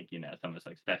at like some of this,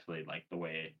 like especially like the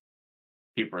way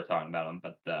people are talking about them,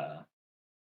 but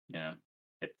you know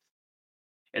it's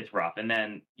it's rough. And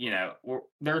then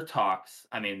there are talks.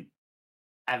 I mean,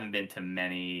 I haven't been to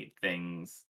many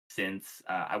things since.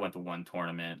 I went to one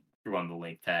tournament through on the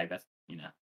lake tag. That's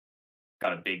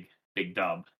got a big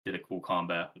dub. Did a cool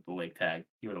combo with the lake tag.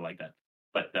 You would have liked that.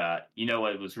 But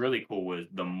what was really cool was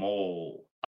the mole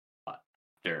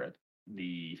after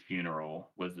the funeral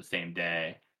was the same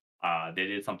day. They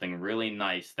did something really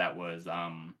nice that was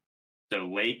so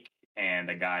Lake and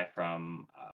a guy from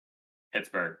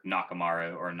Pittsburgh,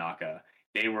 Nakamaru or Naka,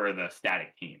 they were the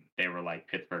static team. They were like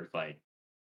Pittsburgh's like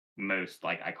most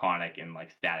like iconic and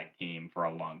like static team for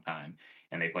a long time,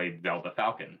 and they played Zelda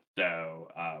Falcon. So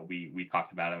we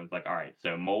talked about it. It was like, all right,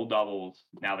 so Mole doubles.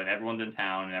 Now that everyone's in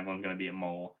town and everyone's going to be at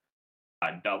Mole,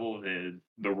 doubles is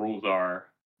the rules are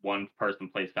one person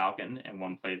plays Falcon and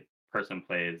person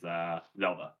plays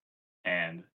Zelda,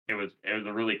 and it was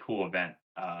a really cool event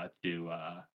to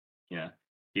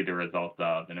see the results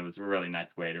of, and it was a really nice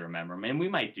way to remember them. And we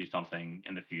might do something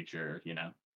in the future,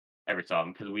 every so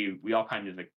often, because we all kind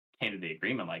of came to the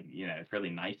agreement, like it's really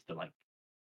nice to like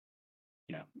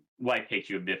life takes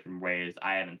you in different ways.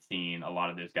 I haven't seen a lot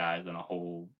of those guys in a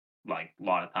whole like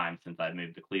lot of time since I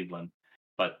moved to Cleveland,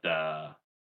 but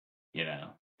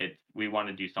it's we want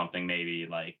to do something maybe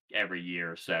like every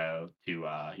year or so to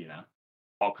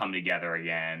all come together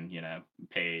again,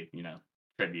 pay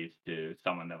tributes to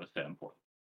someone that was so important.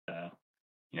 So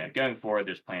going forward,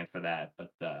 there's plans for that,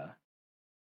 but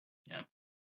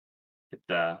it's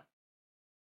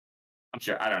I'm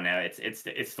sure, I don't know.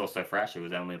 It's still so fresh. It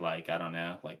was only like, I don't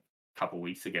know, like a couple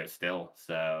weeks ago still.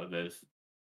 So there's,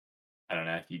 I don't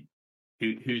know if you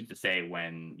who's to say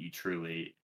when you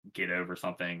truly get over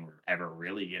something or ever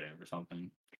really get over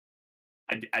something.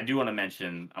 I do want to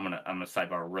mention, I'm gonna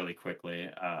sidebar really quickly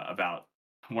about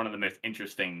one of the most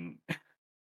interesting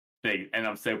things, and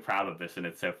I'm so proud of this, and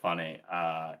it's so funny.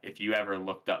 If you ever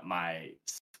looked up my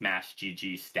Smash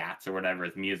GG stats or whatever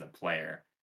as me as a player,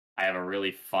 I have a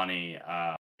really funny.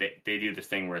 They do this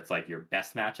thing where it's like your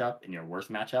best matchup and your worst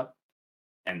matchup,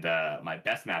 and my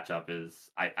best matchup is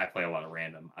I play a lot of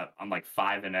random. I'm like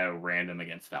 5-0 random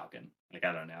against Falcon. Like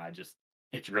I don't know,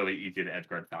 it's really easy to edge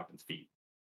guard Falcon's feet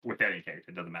with any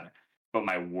character. It doesn't matter. But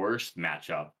my worst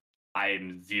matchup, I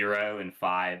am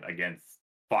 0-5 against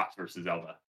Fox versus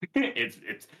Zelda.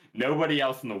 It's nobody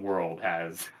else in the world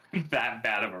has that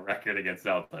bad of a record against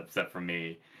Zelda except for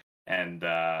me, and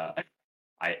I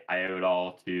owe it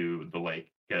all to the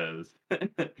Lake because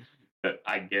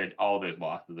I get all those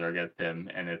losses are against him,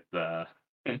 and it's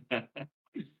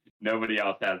nobody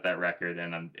else has that record,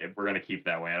 and if we're gonna keep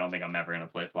that way, I don't think I'm ever gonna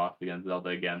play Fox against Zelda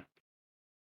again.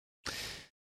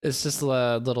 It's just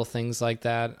little things like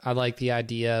that. I like the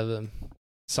idea of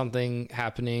something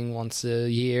happening once a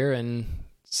year and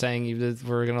saying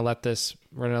we're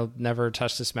gonna never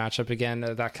touch this matchup again,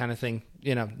 that kind of thing.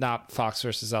 Not Fox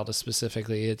versus Zelda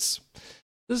specifically.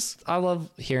 I love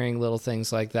hearing little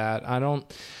things like that. I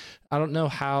don't know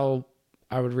how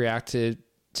I would react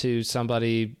to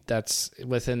somebody that's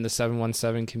within the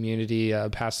 717 community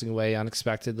passing away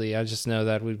unexpectedly. I just know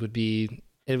that it would be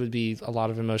a lot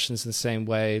of emotions in the same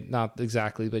way. Not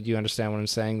exactly, but you understand what I'm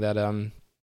saying. That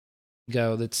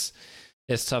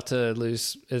it's tough to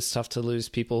lose. It's tough to lose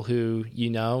people who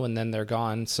and then they're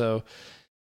gone. So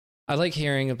I like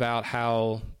hearing about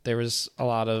how there was a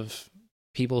lot of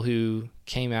people who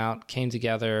came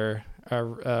together,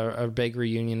 a big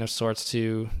reunion of sorts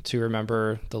to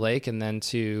remember the Lake, and then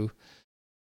to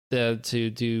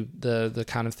do the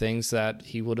kind of things that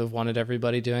he would have wanted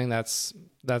everybody doing. That's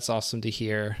awesome to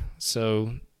hear.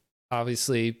 So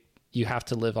obviously you have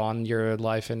to live on your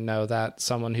life and know that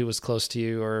someone who was close to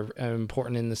you or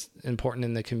important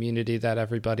in the community that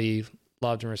everybody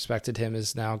loved and respected him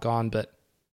is now gone, but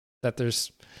that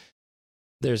there's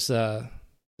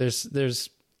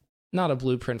not a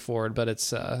blueprint for it, but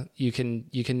it's you can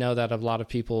know that a lot of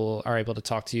people are able to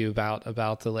talk to you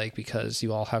about the Lake because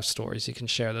you all have stories. You can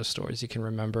share those stories, you can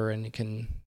remember, and you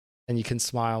can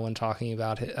smile when talking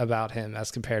about him,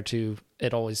 as compared to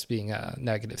it always being a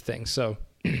negative thing. So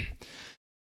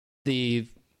the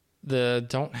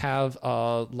don't have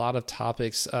a lot of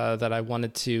topics that I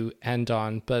wanted to end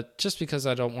on, but just because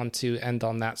I don't want to end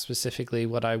on that specifically,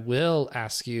 what I will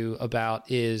ask you about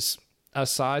is,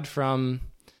 aside from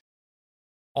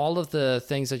all of the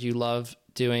things that you love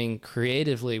doing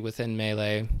creatively within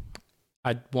Melee,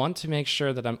 I want to make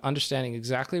sure that I'm understanding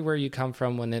exactly where you come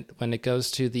from when it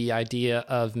goes to the idea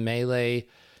of Melee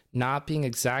not being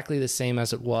exactly the same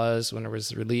as it was when it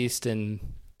was released in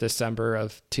December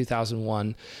of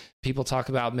 2001. People talk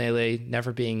about Melee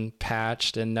never being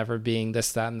patched and never being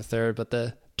this, that, and the third, but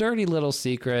the dirty little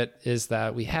secret is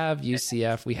that we have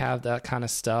UCF, we have that kind of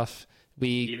stuff.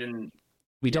 We don't.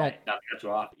 Not to cut you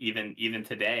off. Even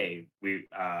today,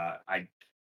 I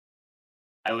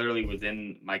literally was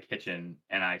in my kitchen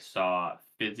and I saw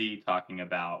Fizzy talking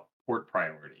about port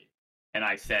priority, and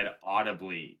I said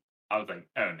audibly, I was like,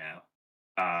 "Oh no,"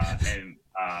 and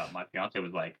my fiance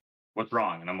was like, "What's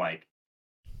wrong?" And I'm like,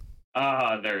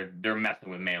 they're messing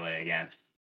with Melee again."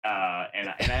 And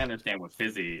I understand what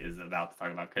Fizzy is about to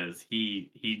talk about, because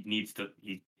he needs to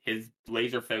his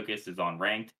laser focus is on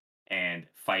ranked and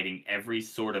fighting every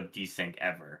sort of desync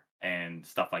ever and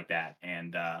stuff like that.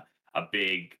 And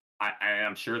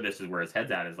I'm sure this is where his head's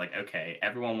at, is like, okay,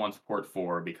 everyone wants port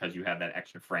 4 because you have that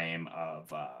extra frame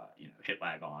of hit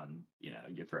lag on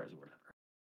your throws or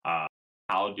whatever.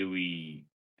 How do we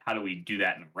do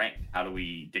that in ranked? How do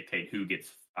we dictate who gets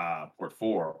port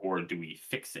 4, or do we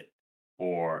fix it?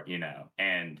 Or,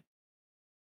 and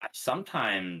I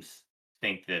sometimes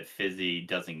think that Fizzy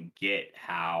doesn't get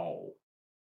how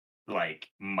like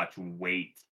much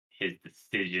weight his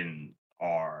decisions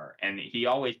are, and he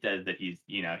always says that he's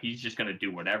just going to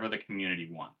do whatever the community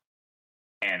wants.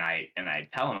 And I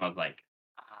tell him, I was like,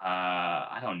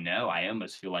 I don't know, I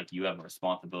almost feel like you have a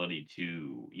responsibility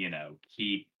to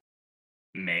keep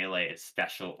Melee is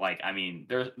special. Like, I mean,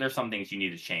 there's some things you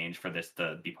need to change for this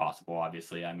to be possible,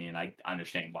 obviously. I mean, I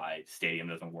understand why Stadium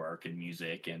doesn't work, and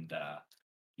music, and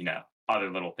other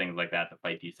little things like that to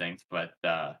fight these things, but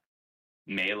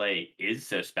Melee is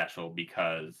so special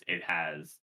because it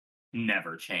has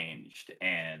never changed.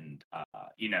 And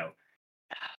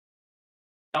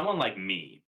someone like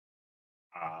me,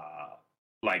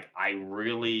 like, I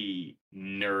really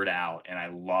nerd out and I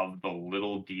love the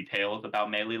little details about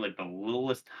Melee, like the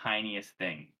littlest, tiniest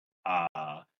thing.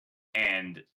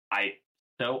 And I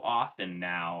so often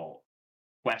now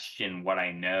question what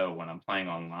I know when I'm playing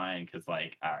online, because,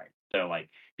 like, all right, so, like,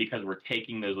 because we're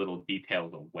taking those little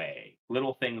details away,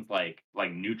 little things like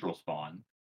neutral spawn,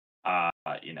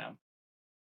 you know,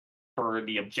 for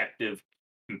the objective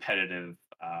competitive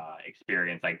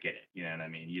experience, I get it. You know what I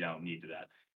mean? You don't need that.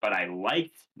 But I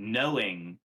liked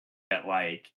knowing that,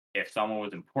 like, if someone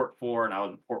was in port 4 and I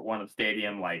was in port 1 of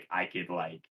Stadium, like, I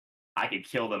could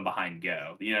kill them behind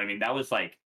go. You know what I mean? That was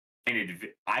like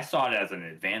I saw it as an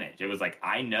advantage. It was like,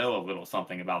 I know a little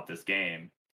something about this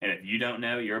game, and if you don't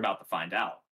know, you're about to find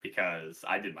out, because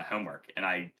I did my homework. And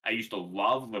I used to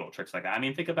love little tricks like that. I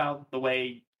mean, think about the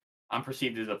way I'm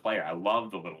perceived as a player. I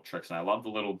love the little tricks and I love the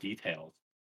little details.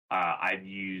 I've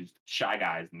used Shy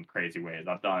Guys in crazy ways.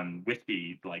 I've done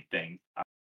wispy like things.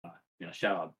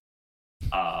 Shout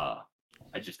out.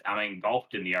 I'm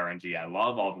engulfed in the RNG. I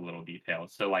love all the little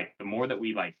details. So, like, the more that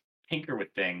we like tinker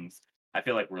with things, I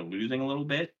feel like we're losing a little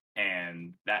bit,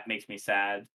 and that makes me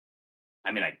sad.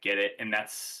 I mean, I get it, and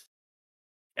that's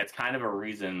kind of a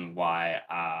reason why.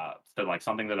 So, like,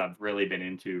 something that I've really been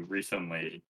into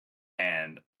recently,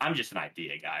 and I'm just an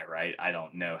idea guy, right? I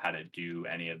don't know how to do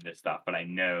any of this stuff, but I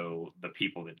know the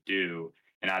people that do.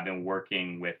 And I've been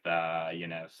working with,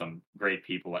 some great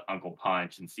people at Uncle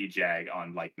Punch and CJAG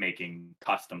on, like, making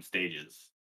custom stages,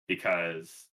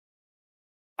 because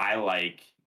I like,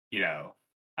 I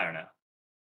don't know.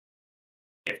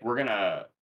 If we're going to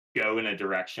go in a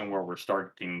direction where we're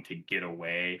starting to get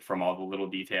away from all the little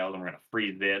details, and we're going to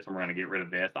freeze this and we're going to get rid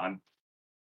of this,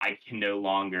 I can no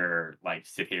longer, like,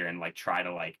 sit here and, like, try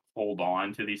to, like, hold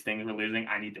on to these things we're losing.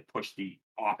 I need to push the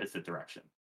opposite direction.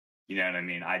 You know what I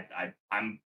mean?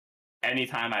 I'm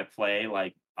anytime I play,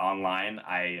 like, online,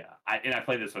 I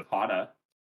played this with Hada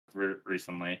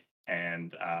recently,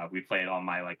 and we played on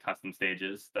my, like, custom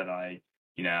stages that I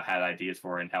had ideas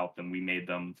for and helped, and we made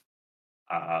them.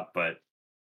 But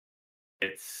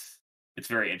it's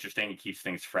very interesting. It keeps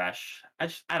things fresh.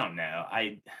 I don't know.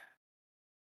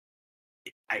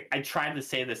 I tried to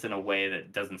say this in a way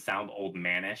that doesn't sound old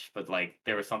manish, but, like,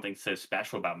 there was something so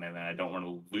special about Melee, and I don't want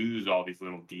to lose all these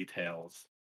little details.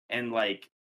 And, like,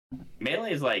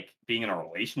 Melee is like being in a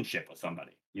relationship with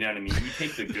somebody. You know what I mean? You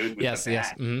take the good with the bad.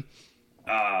 Yes. Mm-hmm.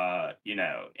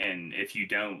 And if you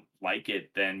don't like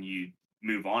it, then you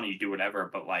move on, you do whatever.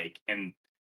 But, like, and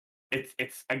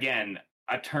it's again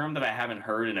a term that I haven't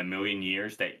heard in a million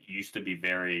years that used to be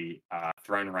very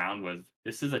thrown around was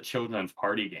this is a children's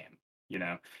party game. You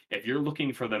know, if you're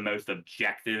looking for the most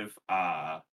objective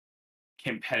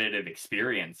competitive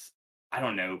experience, I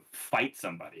don't know, fight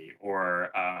somebody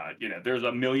or there's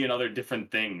a million other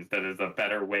different things that is a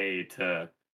better way to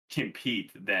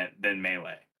compete than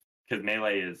Melee. Because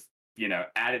Melee is,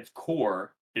 at its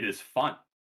core, it is fun.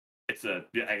 It's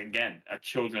again a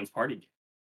children's party game.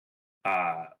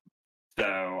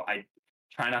 So I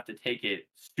try not to take it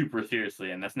super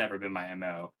seriously, and that's never been my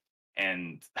MO.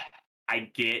 And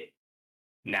I get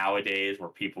nowadays where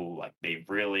people like they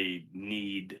really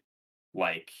need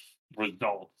like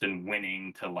results and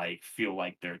winning to like feel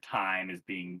like their time is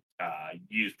being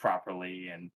used properly,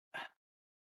 and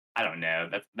I don't know,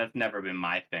 that's never been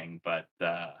my thing. But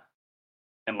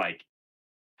and like,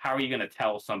 how are you going to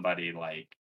tell somebody like,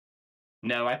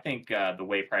 no, I think the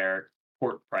way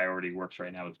port priority works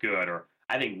right now is good, or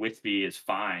I think Wispy is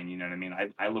fine. You know what I mean?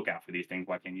 I look out for these things.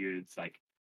 Why can't you? It's like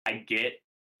I get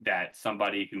that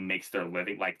somebody who makes their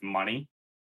living like money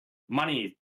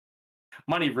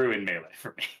ruined Melee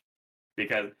for me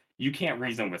because you can't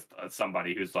reason with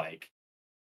somebody who's like,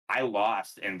 I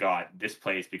lost and got this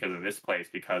place because of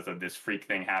this freak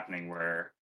thing happening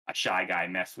where a shy guy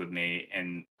messed with me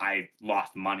and I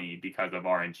lost money because of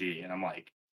RNG. And I'm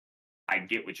like, I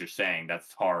get what you're saying.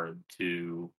 That's hard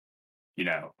to,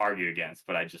 argue against,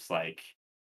 but I just like,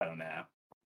 I don't know.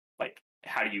 Like,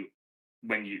 how do you,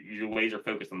 when you're laser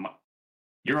focused on,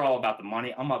 you're all about the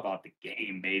money. I'm about the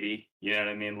game, baby. You know what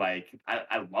I mean? Like,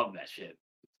 I love that shit.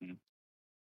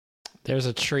 There's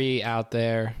a tree out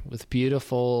there with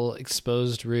beautiful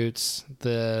exposed roots.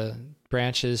 The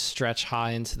branches stretch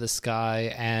high into the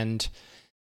sky, and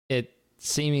it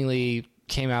seemingly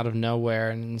came out of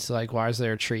nowhere. And it's like, why is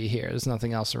there a tree here? There's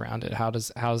nothing else around it. How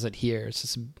is it here? It's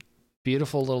just a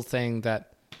beautiful little thing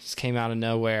that just came out of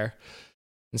nowhere.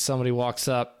 And somebody walks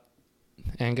up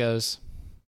and goes,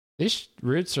 these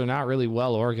roots are not really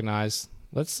well organized.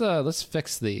 Let's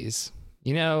fix these.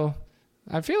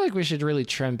 I feel like we should really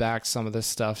trim back some of this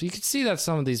stuff. You can see that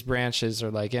some of these branches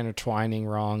are like intertwining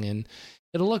wrong, and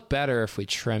it'll look better if we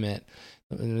trim it.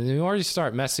 And the more you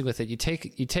start messing with it, you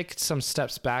take some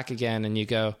steps back again, and you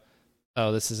go,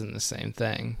 "Oh, this isn't the same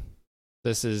thing.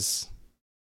 This is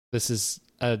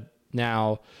a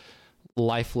now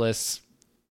lifeless,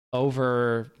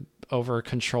 over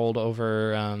controlled,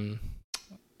 over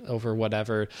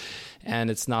whatever, and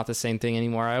it's not the same thing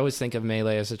anymore." I always think of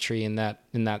Melee as a tree in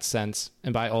that sense,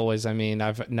 and by always I mean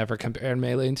I've never compared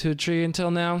Melee to a tree until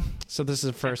now. So this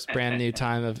is the first brand new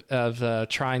time of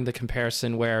trying the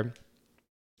comparison where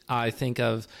I think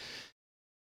of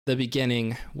the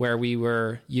beginning where we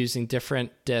were using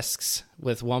different disks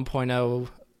with 1.0,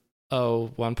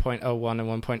 1.01,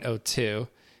 and 1.02,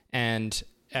 and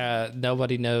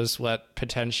nobody knows what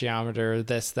potentiometer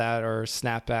this, that, or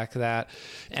snapback that,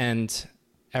 and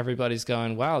everybody's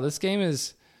going, wow, this game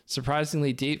is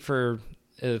surprisingly deep for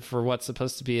what's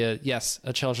supposed to be a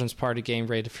children's party game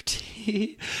rated for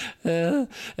T.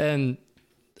 And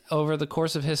over the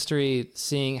course of history,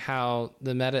 seeing how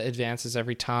the meta advances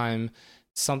every time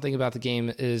something about the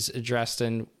game is addressed,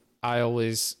 and I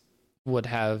always would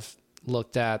have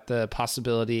looked at the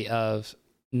possibility of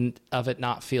it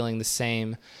not feeling the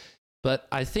same. But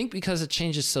I think because it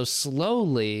changes so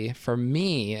slowly, for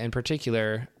me in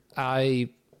particular, I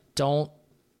don't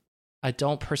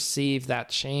perceive that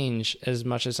change as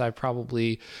much as I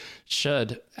probably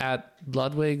should. At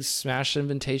Ludwig's Smash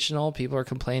Invitational, people are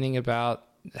complaining about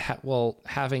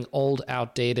having old,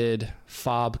 outdated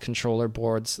fob controller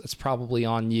boards. That's probably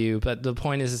on you. But the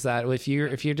point is that if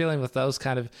you're dealing with those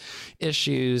kind of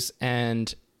issues,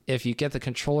 and if you get the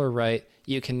controller right,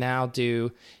 you can now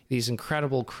do these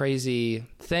incredible, crazy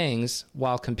things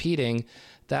while competing.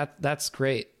 That's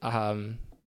great.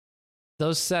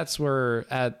 Those sets were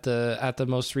at the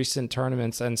most recent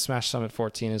tournaments, and Smash Summit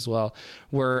 14 as well,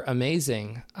 were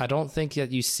amazing. I don't think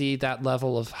that you see that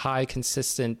level of high,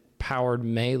 consistent, powered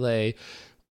Melee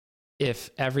if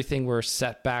everything were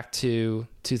set back to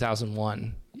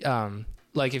 2001.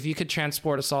 Like if you could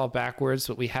transport us all backwards,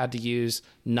 but we had to use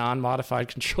non-modified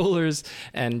controllers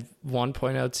and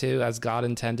 1.02 as God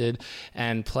intended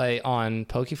and play on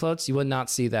Pokefloats, you would not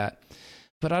see that.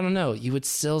 But I don't know, you would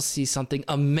still see something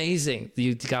amazing.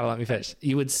 You gotta let me finish.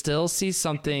 You would still see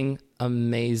something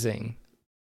amazing.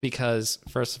 Because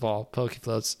first of all,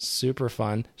 Pokefloat's super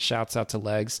fun. Shouts out to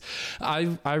Legs.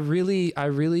 I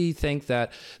really think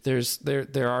that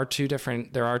there are two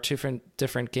different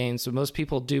games, but most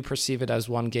people do perceive it as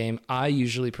one game. I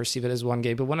usually perceive it as one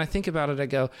game, but when I think about it, I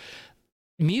go,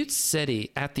 Mute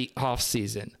City at the off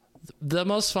season the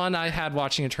most fun I had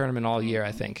watching a tournament all year,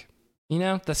 I think. You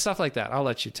know, the stuff like that. I'll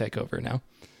let you take over now.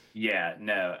 Yeah,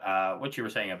 no. What you were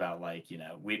saying about like,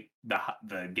 the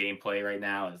gameplay right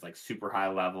now is like super high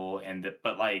level,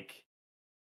 but like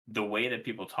the way that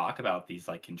people talk about these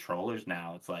like controllers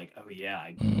now, it's like, oh yeah,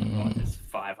 I bought this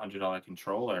 $500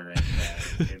 controller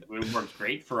and it works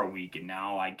great for a week, and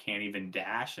now I can't even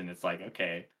dash, and it's like,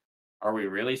 okay, are we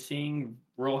really seeing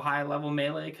real high level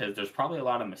melee? Because there's probably a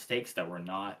lot of mistakes that we're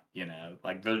not,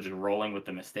 like they're just rolling with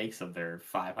the mistakes of their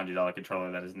 $500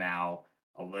 controller that is now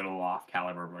a little off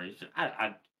caliber. Where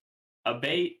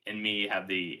Abate and me have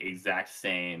the exact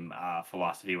same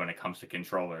philosophy when it comes to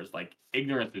controllers. Like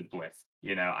ignorance is bliss.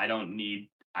 I don't need.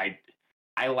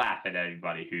 I laugh at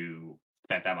anybody who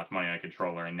spent that much money on a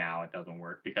controller and now it doesn't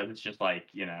work, because it's just like,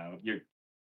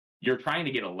 you're trying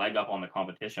to get a leg up on the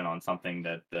competition on something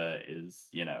that is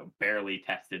barely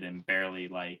tested and barely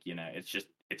like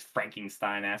it's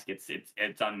Frankenstein-esque.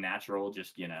 It's unnatural.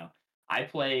 Just I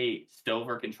play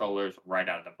silver controllers right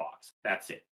out of the box. That's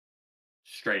it,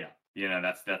 straight up.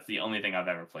 That's the only thing I've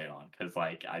ever played on, because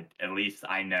like at least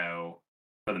I know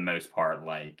for the most part,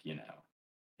 like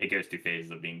it goes through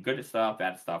phases of being good at stuff,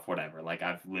 bad at stuff, whatever. Like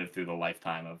I've lived through the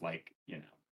lifetime of like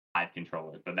 5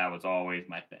 controllers, but that was always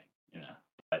my thing.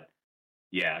 But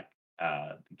yeah,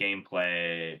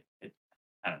 gameplay.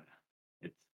 I don't know.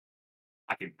 It's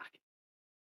I could.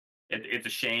 It's a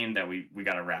shame that we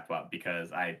got to wrap up,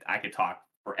 because I could talk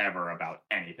forever about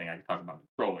anything. I could talk about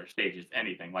controller stages,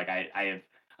 anything. Like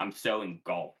I'm so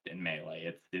engulfed in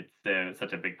Melee. It's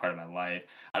such a big part of my life.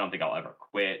 I don't think I'll ever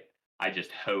quit. I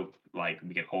just hope like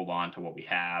we can hold on to what we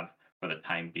have for the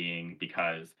time being,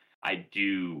 because I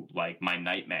do like, my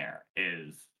nightmare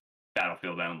is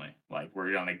Battlefield only. Like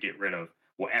we're gonna get rid of,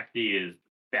 well, FD is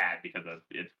bad because of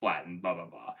it's flat and blah blah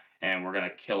blah, and we're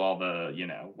gonna kill all the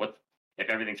what's, if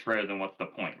everything's frozen, what's the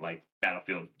point? Like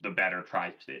Battlefield, the better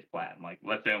tries to stay flat. And like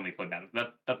let's only play Battlefield.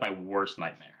 That's my worst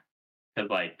nightmare, because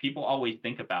like people always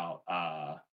think about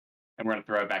and we're gonna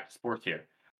throw it back to sports here.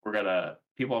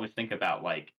 People always think about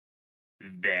like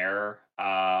their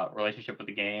relationship with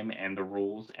the game and the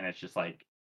rules, and it's just like,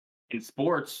 in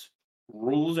sports,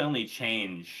 rules only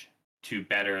change to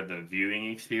better the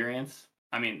viewing experience.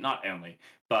 I mean, not only,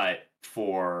 but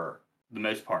for the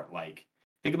most part, like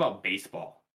think about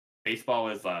baseball. Baseball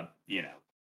is a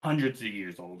hundreds of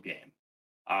years old game,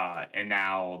 and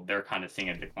now they're kind of seeing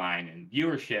a decline in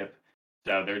viewership.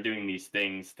 So they're doing these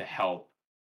things to help,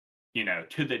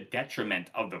 to the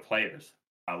detriment of the players.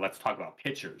 Let's talk about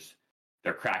pitchers.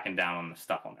 They're cracking down on the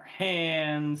stuff on their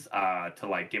hands to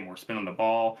like get more spin on the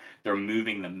ball. They're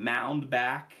moving the mound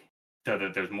back so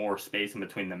that there's more space in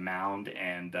between the mound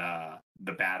and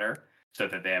the batter, so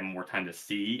that they have more time to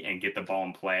see and get the ball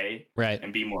in play, right,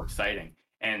 and be more exciting.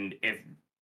 And if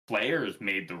players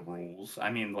made the rules, I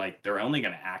mean, like they're only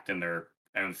going to act in their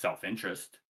own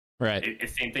self-interest. Right.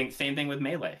 It's same thing with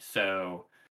Melee. So,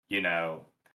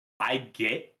 I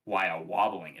get why a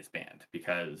wobbling is banned,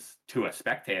 because to a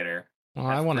spectator, well,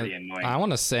 I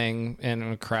want to sing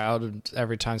in a crowd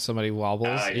every time somebody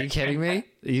wobbles. Are you kidding me?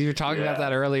 You were talking about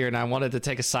that earlier, and I wanted to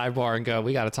take a sidebar and go,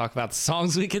 we got to talk about the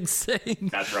songs we can sing.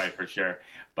 That's right, for sure.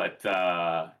 But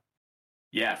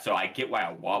yeah, so I get why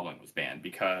a wobbling was banned,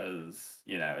 because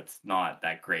it's not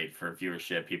that great for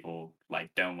viewership. People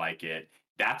like don't like it.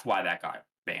 That's why that got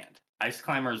banned. Ice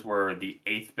Climbers were the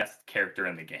 8th best character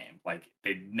in the game. Like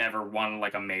they never won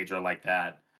like a major like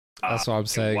that. That's what I'm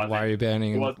saying. Why are you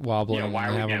banning wobbling? Yeah, why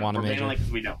are we haven't won a major?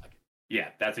 Because we don't like it. Yeah,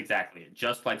 that's exactly it.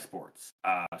 Just like sports.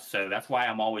 So that's why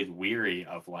I'm always weary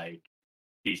of like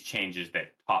these changes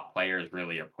that top players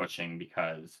really are pushing,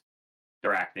 because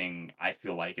they're acting, I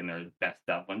feel like, in their best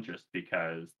self-interest,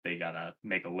 because they gotta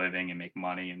make a living and make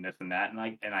money and this and that.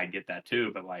 And I get that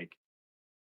too, but like,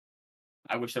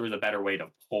 I wish there was a better way to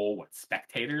pull what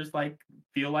spectators like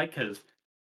feel like, because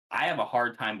I have a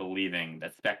hard time believing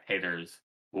that spectators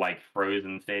like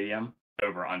frozen stadium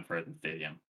over unfrozen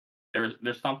stadium.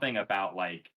 There's something about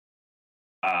like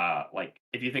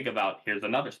if you think about, here's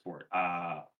another sport,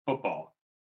 football.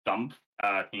 Some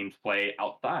teams play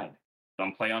outside,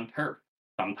 some play on turf.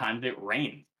 Sometimes it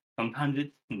rains, sometimes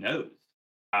it snows.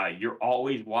 You're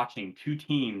always watching two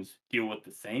teams deal with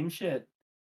the same shit,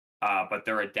 but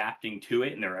they're adapting to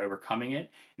it and they're overcoming it.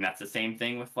 And that's the same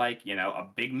thing with like a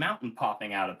big mountain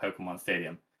popping out of Pokemon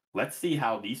Stadium. Let's see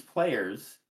how these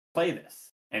players play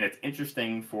this, and it's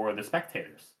interesting for the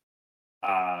spectators,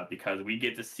 because we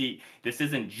get to see this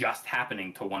isn't just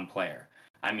happening to one player.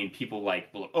 I mean, people like,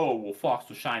 oh, well, Fox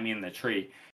will shine me in the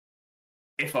tree.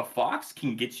 If a Fox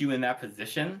can get you in that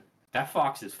position, that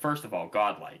Fox is, first of all,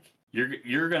 godlike.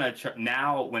 you're gonna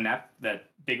now when that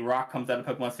big rock comes out of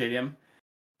Pokemon Stadium,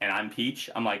 and I'm Peach.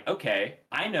 I'm like, okay,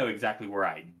 I know exactly where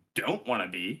I don't want to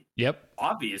be. Yep.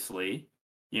 Obviously,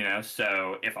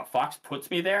 So if a fox puts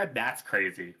me there, that's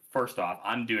crazy. First off,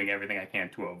 I'm doing everything I can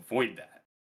to avoid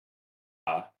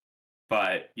that.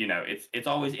 But it's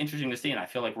always interesting to see, and I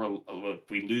feel like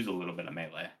we lose a little bit of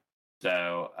melee.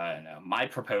 So no, my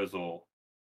proposal,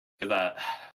 because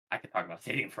I could talk about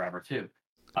Stadium forever too.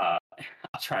 I'll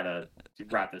try to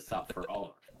wrap this up for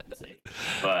all of our sake.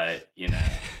 But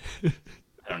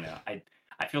I don't know.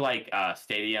 I feel like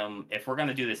Stadium, if we're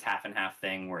gonna do this half and half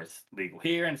thing where it's legal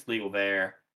here and it's legal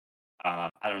there, I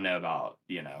don't know about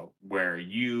where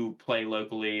you play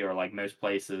locally or like most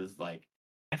places. Like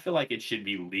I feel like it should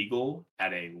be legal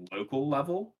at a local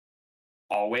level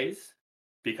always,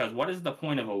 because what is the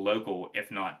point of a local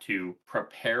if not to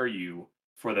prepare you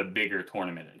for the bigger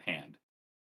tournament at hand?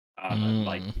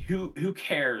 Like who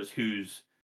cares who's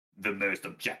the most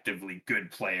objectively good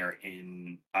player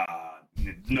in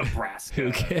Nebraska?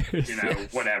 Who cares?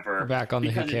 Whatever. We're back on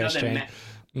the who cares train.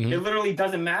 It literally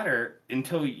doesn't matter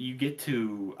until you get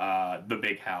to the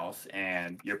big house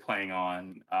and you're playing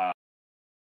on a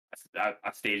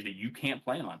stage that you can't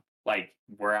play on. Like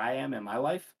where I am in my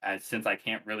life, since I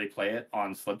can't really play it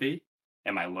on Slippy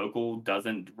and my local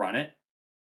doesn't run it,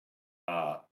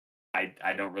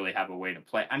 I don't really have a way to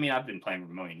play. I mean, I've been playing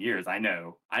for a million years. I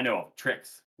know all the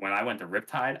tricks. When I went to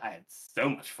Riptide, I had so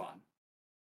much fun.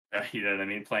 You know what I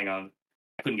mean? Playing on,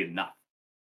 I couldn't get enough.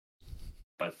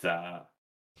 But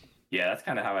yeah, that's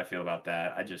kind of how I feel about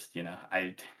that. I just,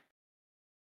 I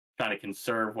trying to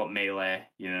conserve what melee,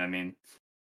 you know what I mean,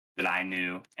 that I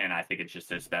knew, and I think it's just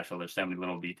so special. There's so many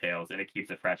little details, and it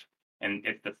keeps it fresh. And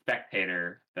it's the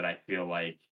spectator that I feel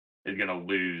like is gonna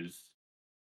lose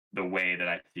the way that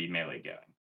I see melee going.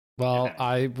 Well,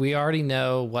 we already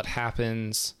know what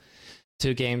happens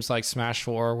to games like Smash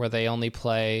 4 where they only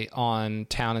play on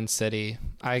Town and City.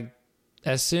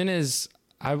 As soon as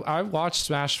I watched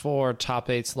Smash 4 Top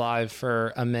 8s live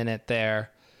for a minute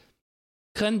there,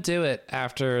 couldn't do it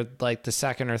after like the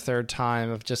second or third time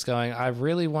of just going, I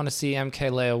really want to see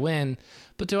MKLeo win,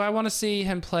 but do I want to see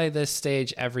him play this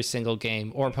stage every single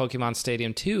game, or Pokemon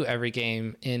Stadium 2 every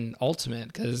game in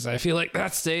Ultimate? Because I feel like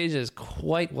that stage is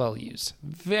quite well used.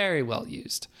 Very well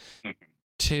used.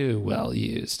 Too well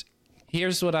used.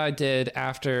 Here's what I did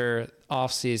after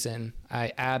off season.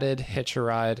 I added Hitch a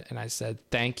Ride and I said,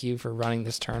 thank you for running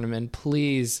this tournament.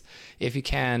 Please, if you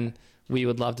can, we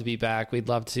would love to be back. We'd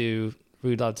love to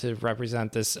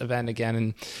represent this event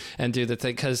again and do the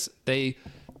thing, because they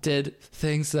did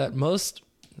things that most,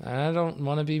 I don't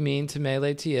want to be mean to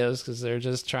Melee TOs because they're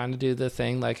just trying to do the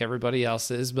thing like everybody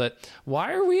else is, but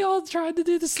why are we all trying to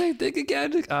do the same thing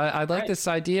again? I like this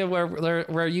idea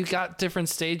where you got different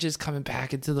stages coming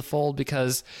back into the fold,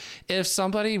 because if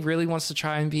somebody really wants to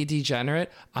try and be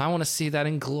degenerate, I want to see that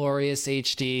in glorious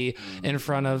HD in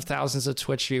front of thousands of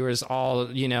Twitch viewers all,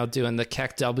 doing the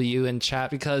Keck W in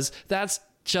chat, because that's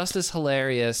just as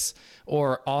hilarious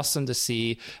or awesome to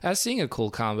see as seeing a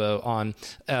cool combo on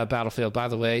Battlefield. By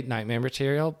the way, Nightmare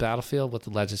Material, Battlefield with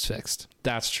the ledges fixed.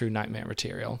 That's true Nightmare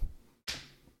Material.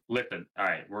 Listen, all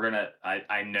right,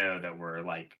 I know that we're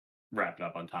like wrapped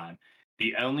up on time.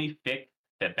 The only fix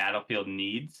that Battlefield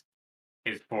needs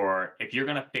is if you're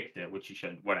going to fix it, which you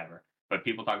shouldn't, whatever, but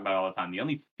people talk about it all the time. The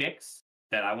only fix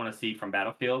that I want to see from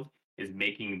Battlefield is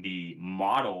making the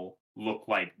model look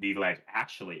like the ledge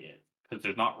actually is. Because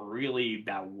there's not really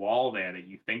that wall there that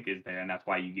you think is there, and that's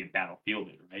why you get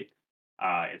battlefielded, right?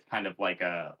 It's kind of like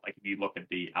if you look at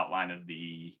the outline of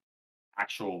the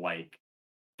actual like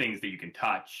things that you can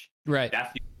touch, right?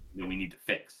 That's the thing that we need to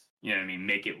fix. You know what I mean?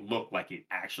 Make it look like it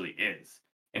actually is.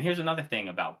 And here's another thing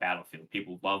about Battlefield: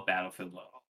 people love Battlefield.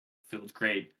 Battlefield's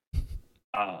great.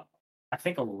 I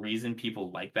think a reason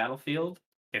people like Battlefield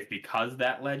is because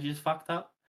that ledge is fucked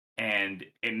up. And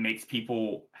it makes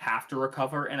people have to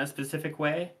recover in a specific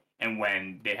way. And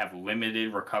when they have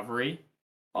limited recovery,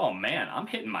 oh man, I'm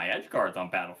hitting my edge guards on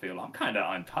Battlefield. I'm kind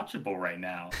of untouchable right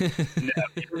now. No,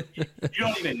 you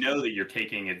don't even know that you're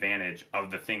taking advantage of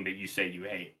the thing that you say you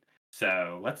hate.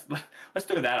 So let's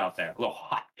throw that out there. A little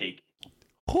hot take.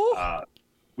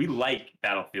 We like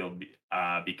Battlefield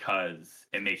because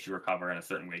it makes you recover in a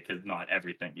certain way. Because not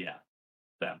everything, yeah.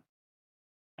 So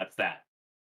that's that.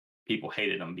 People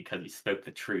hated him because he spoke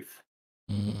the truth.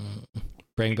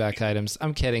 Bring back items.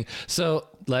 I'm kidding. So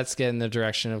let's get in the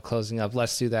direction of closing up.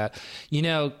 Let's do that.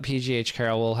 PGH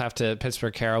Carroll,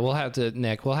 Pittsburgh Carroll,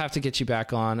 Nick, we'll have to get you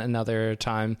back on another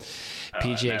time.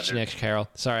 PGH Nick Carroll.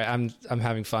 Sorry, I'm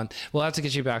having fun. We'll have to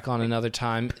get you back on another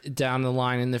time down the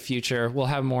line in the future. We'll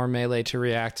have more Melee to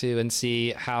react to and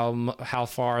see how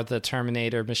far the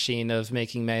Terminator machine of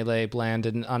making Melee bland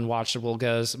and unwatchable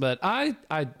goes. But I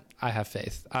have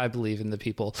faith. I believe in the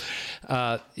people.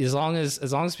 As long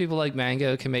as people like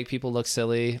Mango can make people look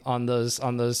silly on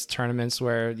those tournaments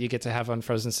where you get to have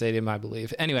Unfrozen Stadium, I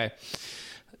believe. Anyway,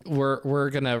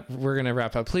 we're gonna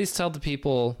wrap up. Please tell the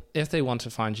people, if they want to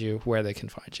find you, where they can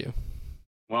find you.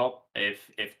 Well,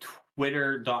 if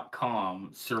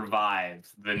Twitter.com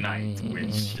survives the night,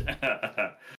 which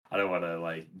I don't want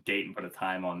to date and put a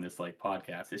time on this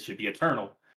podcast. It should be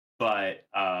eternal. But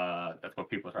that's what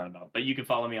people are talking about. But you can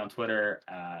follow me on Twitter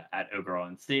at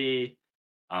OGirlNC.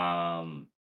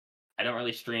 I don't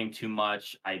really stream too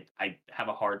much. I have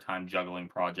a hard time juggling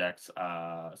projects.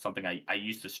 Something I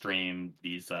used to stream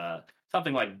these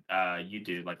something like you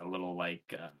do, like a little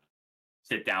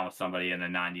sit down with somebody in a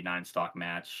 99 stock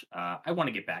match. I want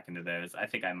to get back into those. I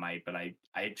think I might, but I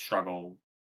struggle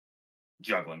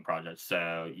juggling projects.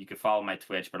 So you can follow my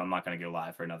Twitch, but I'm not going to go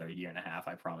live for another year and a half.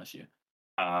 I promise you.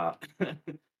 But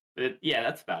yeah,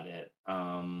 that's about it.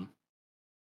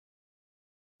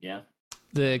 Yeah.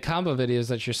 The combo videos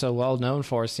that you're so well known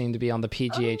for seem to be on the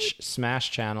PGH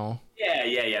Smash channel.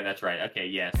 Yeah, that's right. Okay,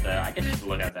 yes. I guess you should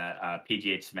look at that.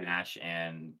 PGH Smash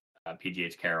and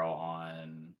PGH Carroll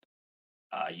on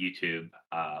YouTube.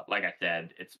 Like I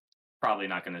said, it's probably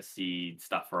not going to see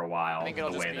stuff for a while.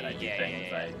 The way that I do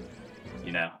things,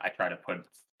 I try to put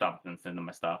substance into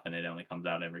my stuff, and it only comes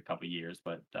out every couple of years.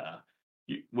 But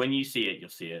when you see it, you'll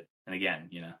see it. And again,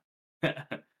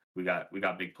 we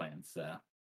got big plans. So.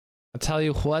 I'll tell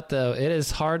you what, though, it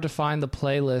is hard to find the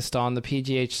playlist on the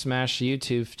PGH Smash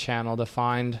YouTube channel to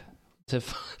find these.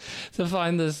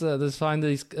 There's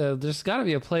got to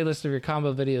be a playlist of your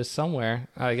combo videos somewhere.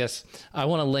 I guess I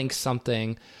want to link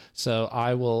something, so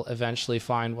I will eventually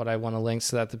find what I want to link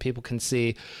so that the people can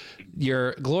see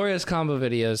your glorious combo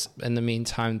videos. In the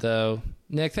meantime, though,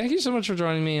 Nick, thank you so much for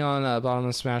joining me on Bottom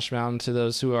of Smash Mountain. To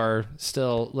those who are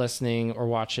still listening or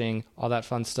watching, all that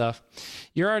fun stuff,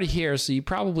 you're already here, so you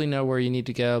probably know where you need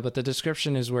to go, but the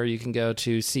description is where you can go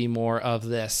to see more of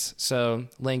this. So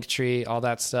Linktree, all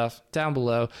that stuff down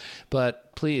below.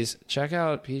 But please check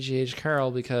out PGH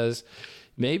Carroll, because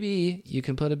maybe you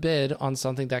can put a bid on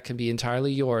something that can be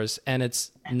entirely yours. And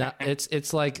it's not,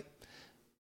 it's like,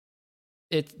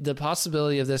 the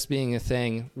possibility of this being a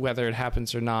thing, whether it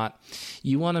happens or not,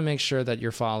 you want to make sure that you're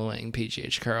following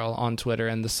PGH Carroll on Twitter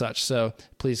and the such. So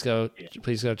please go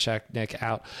check Nick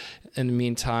out. In the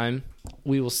meantime,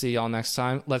 we will see y'all next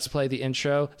time. Let's play the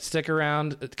intro. Stick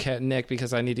around, Nick,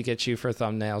 because I need to get you for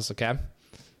thumbnails. Okay.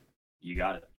 You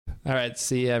got it. All right.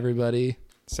 See you, everybody.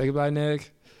 Say goodbye,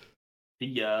 Nick. See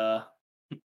ya.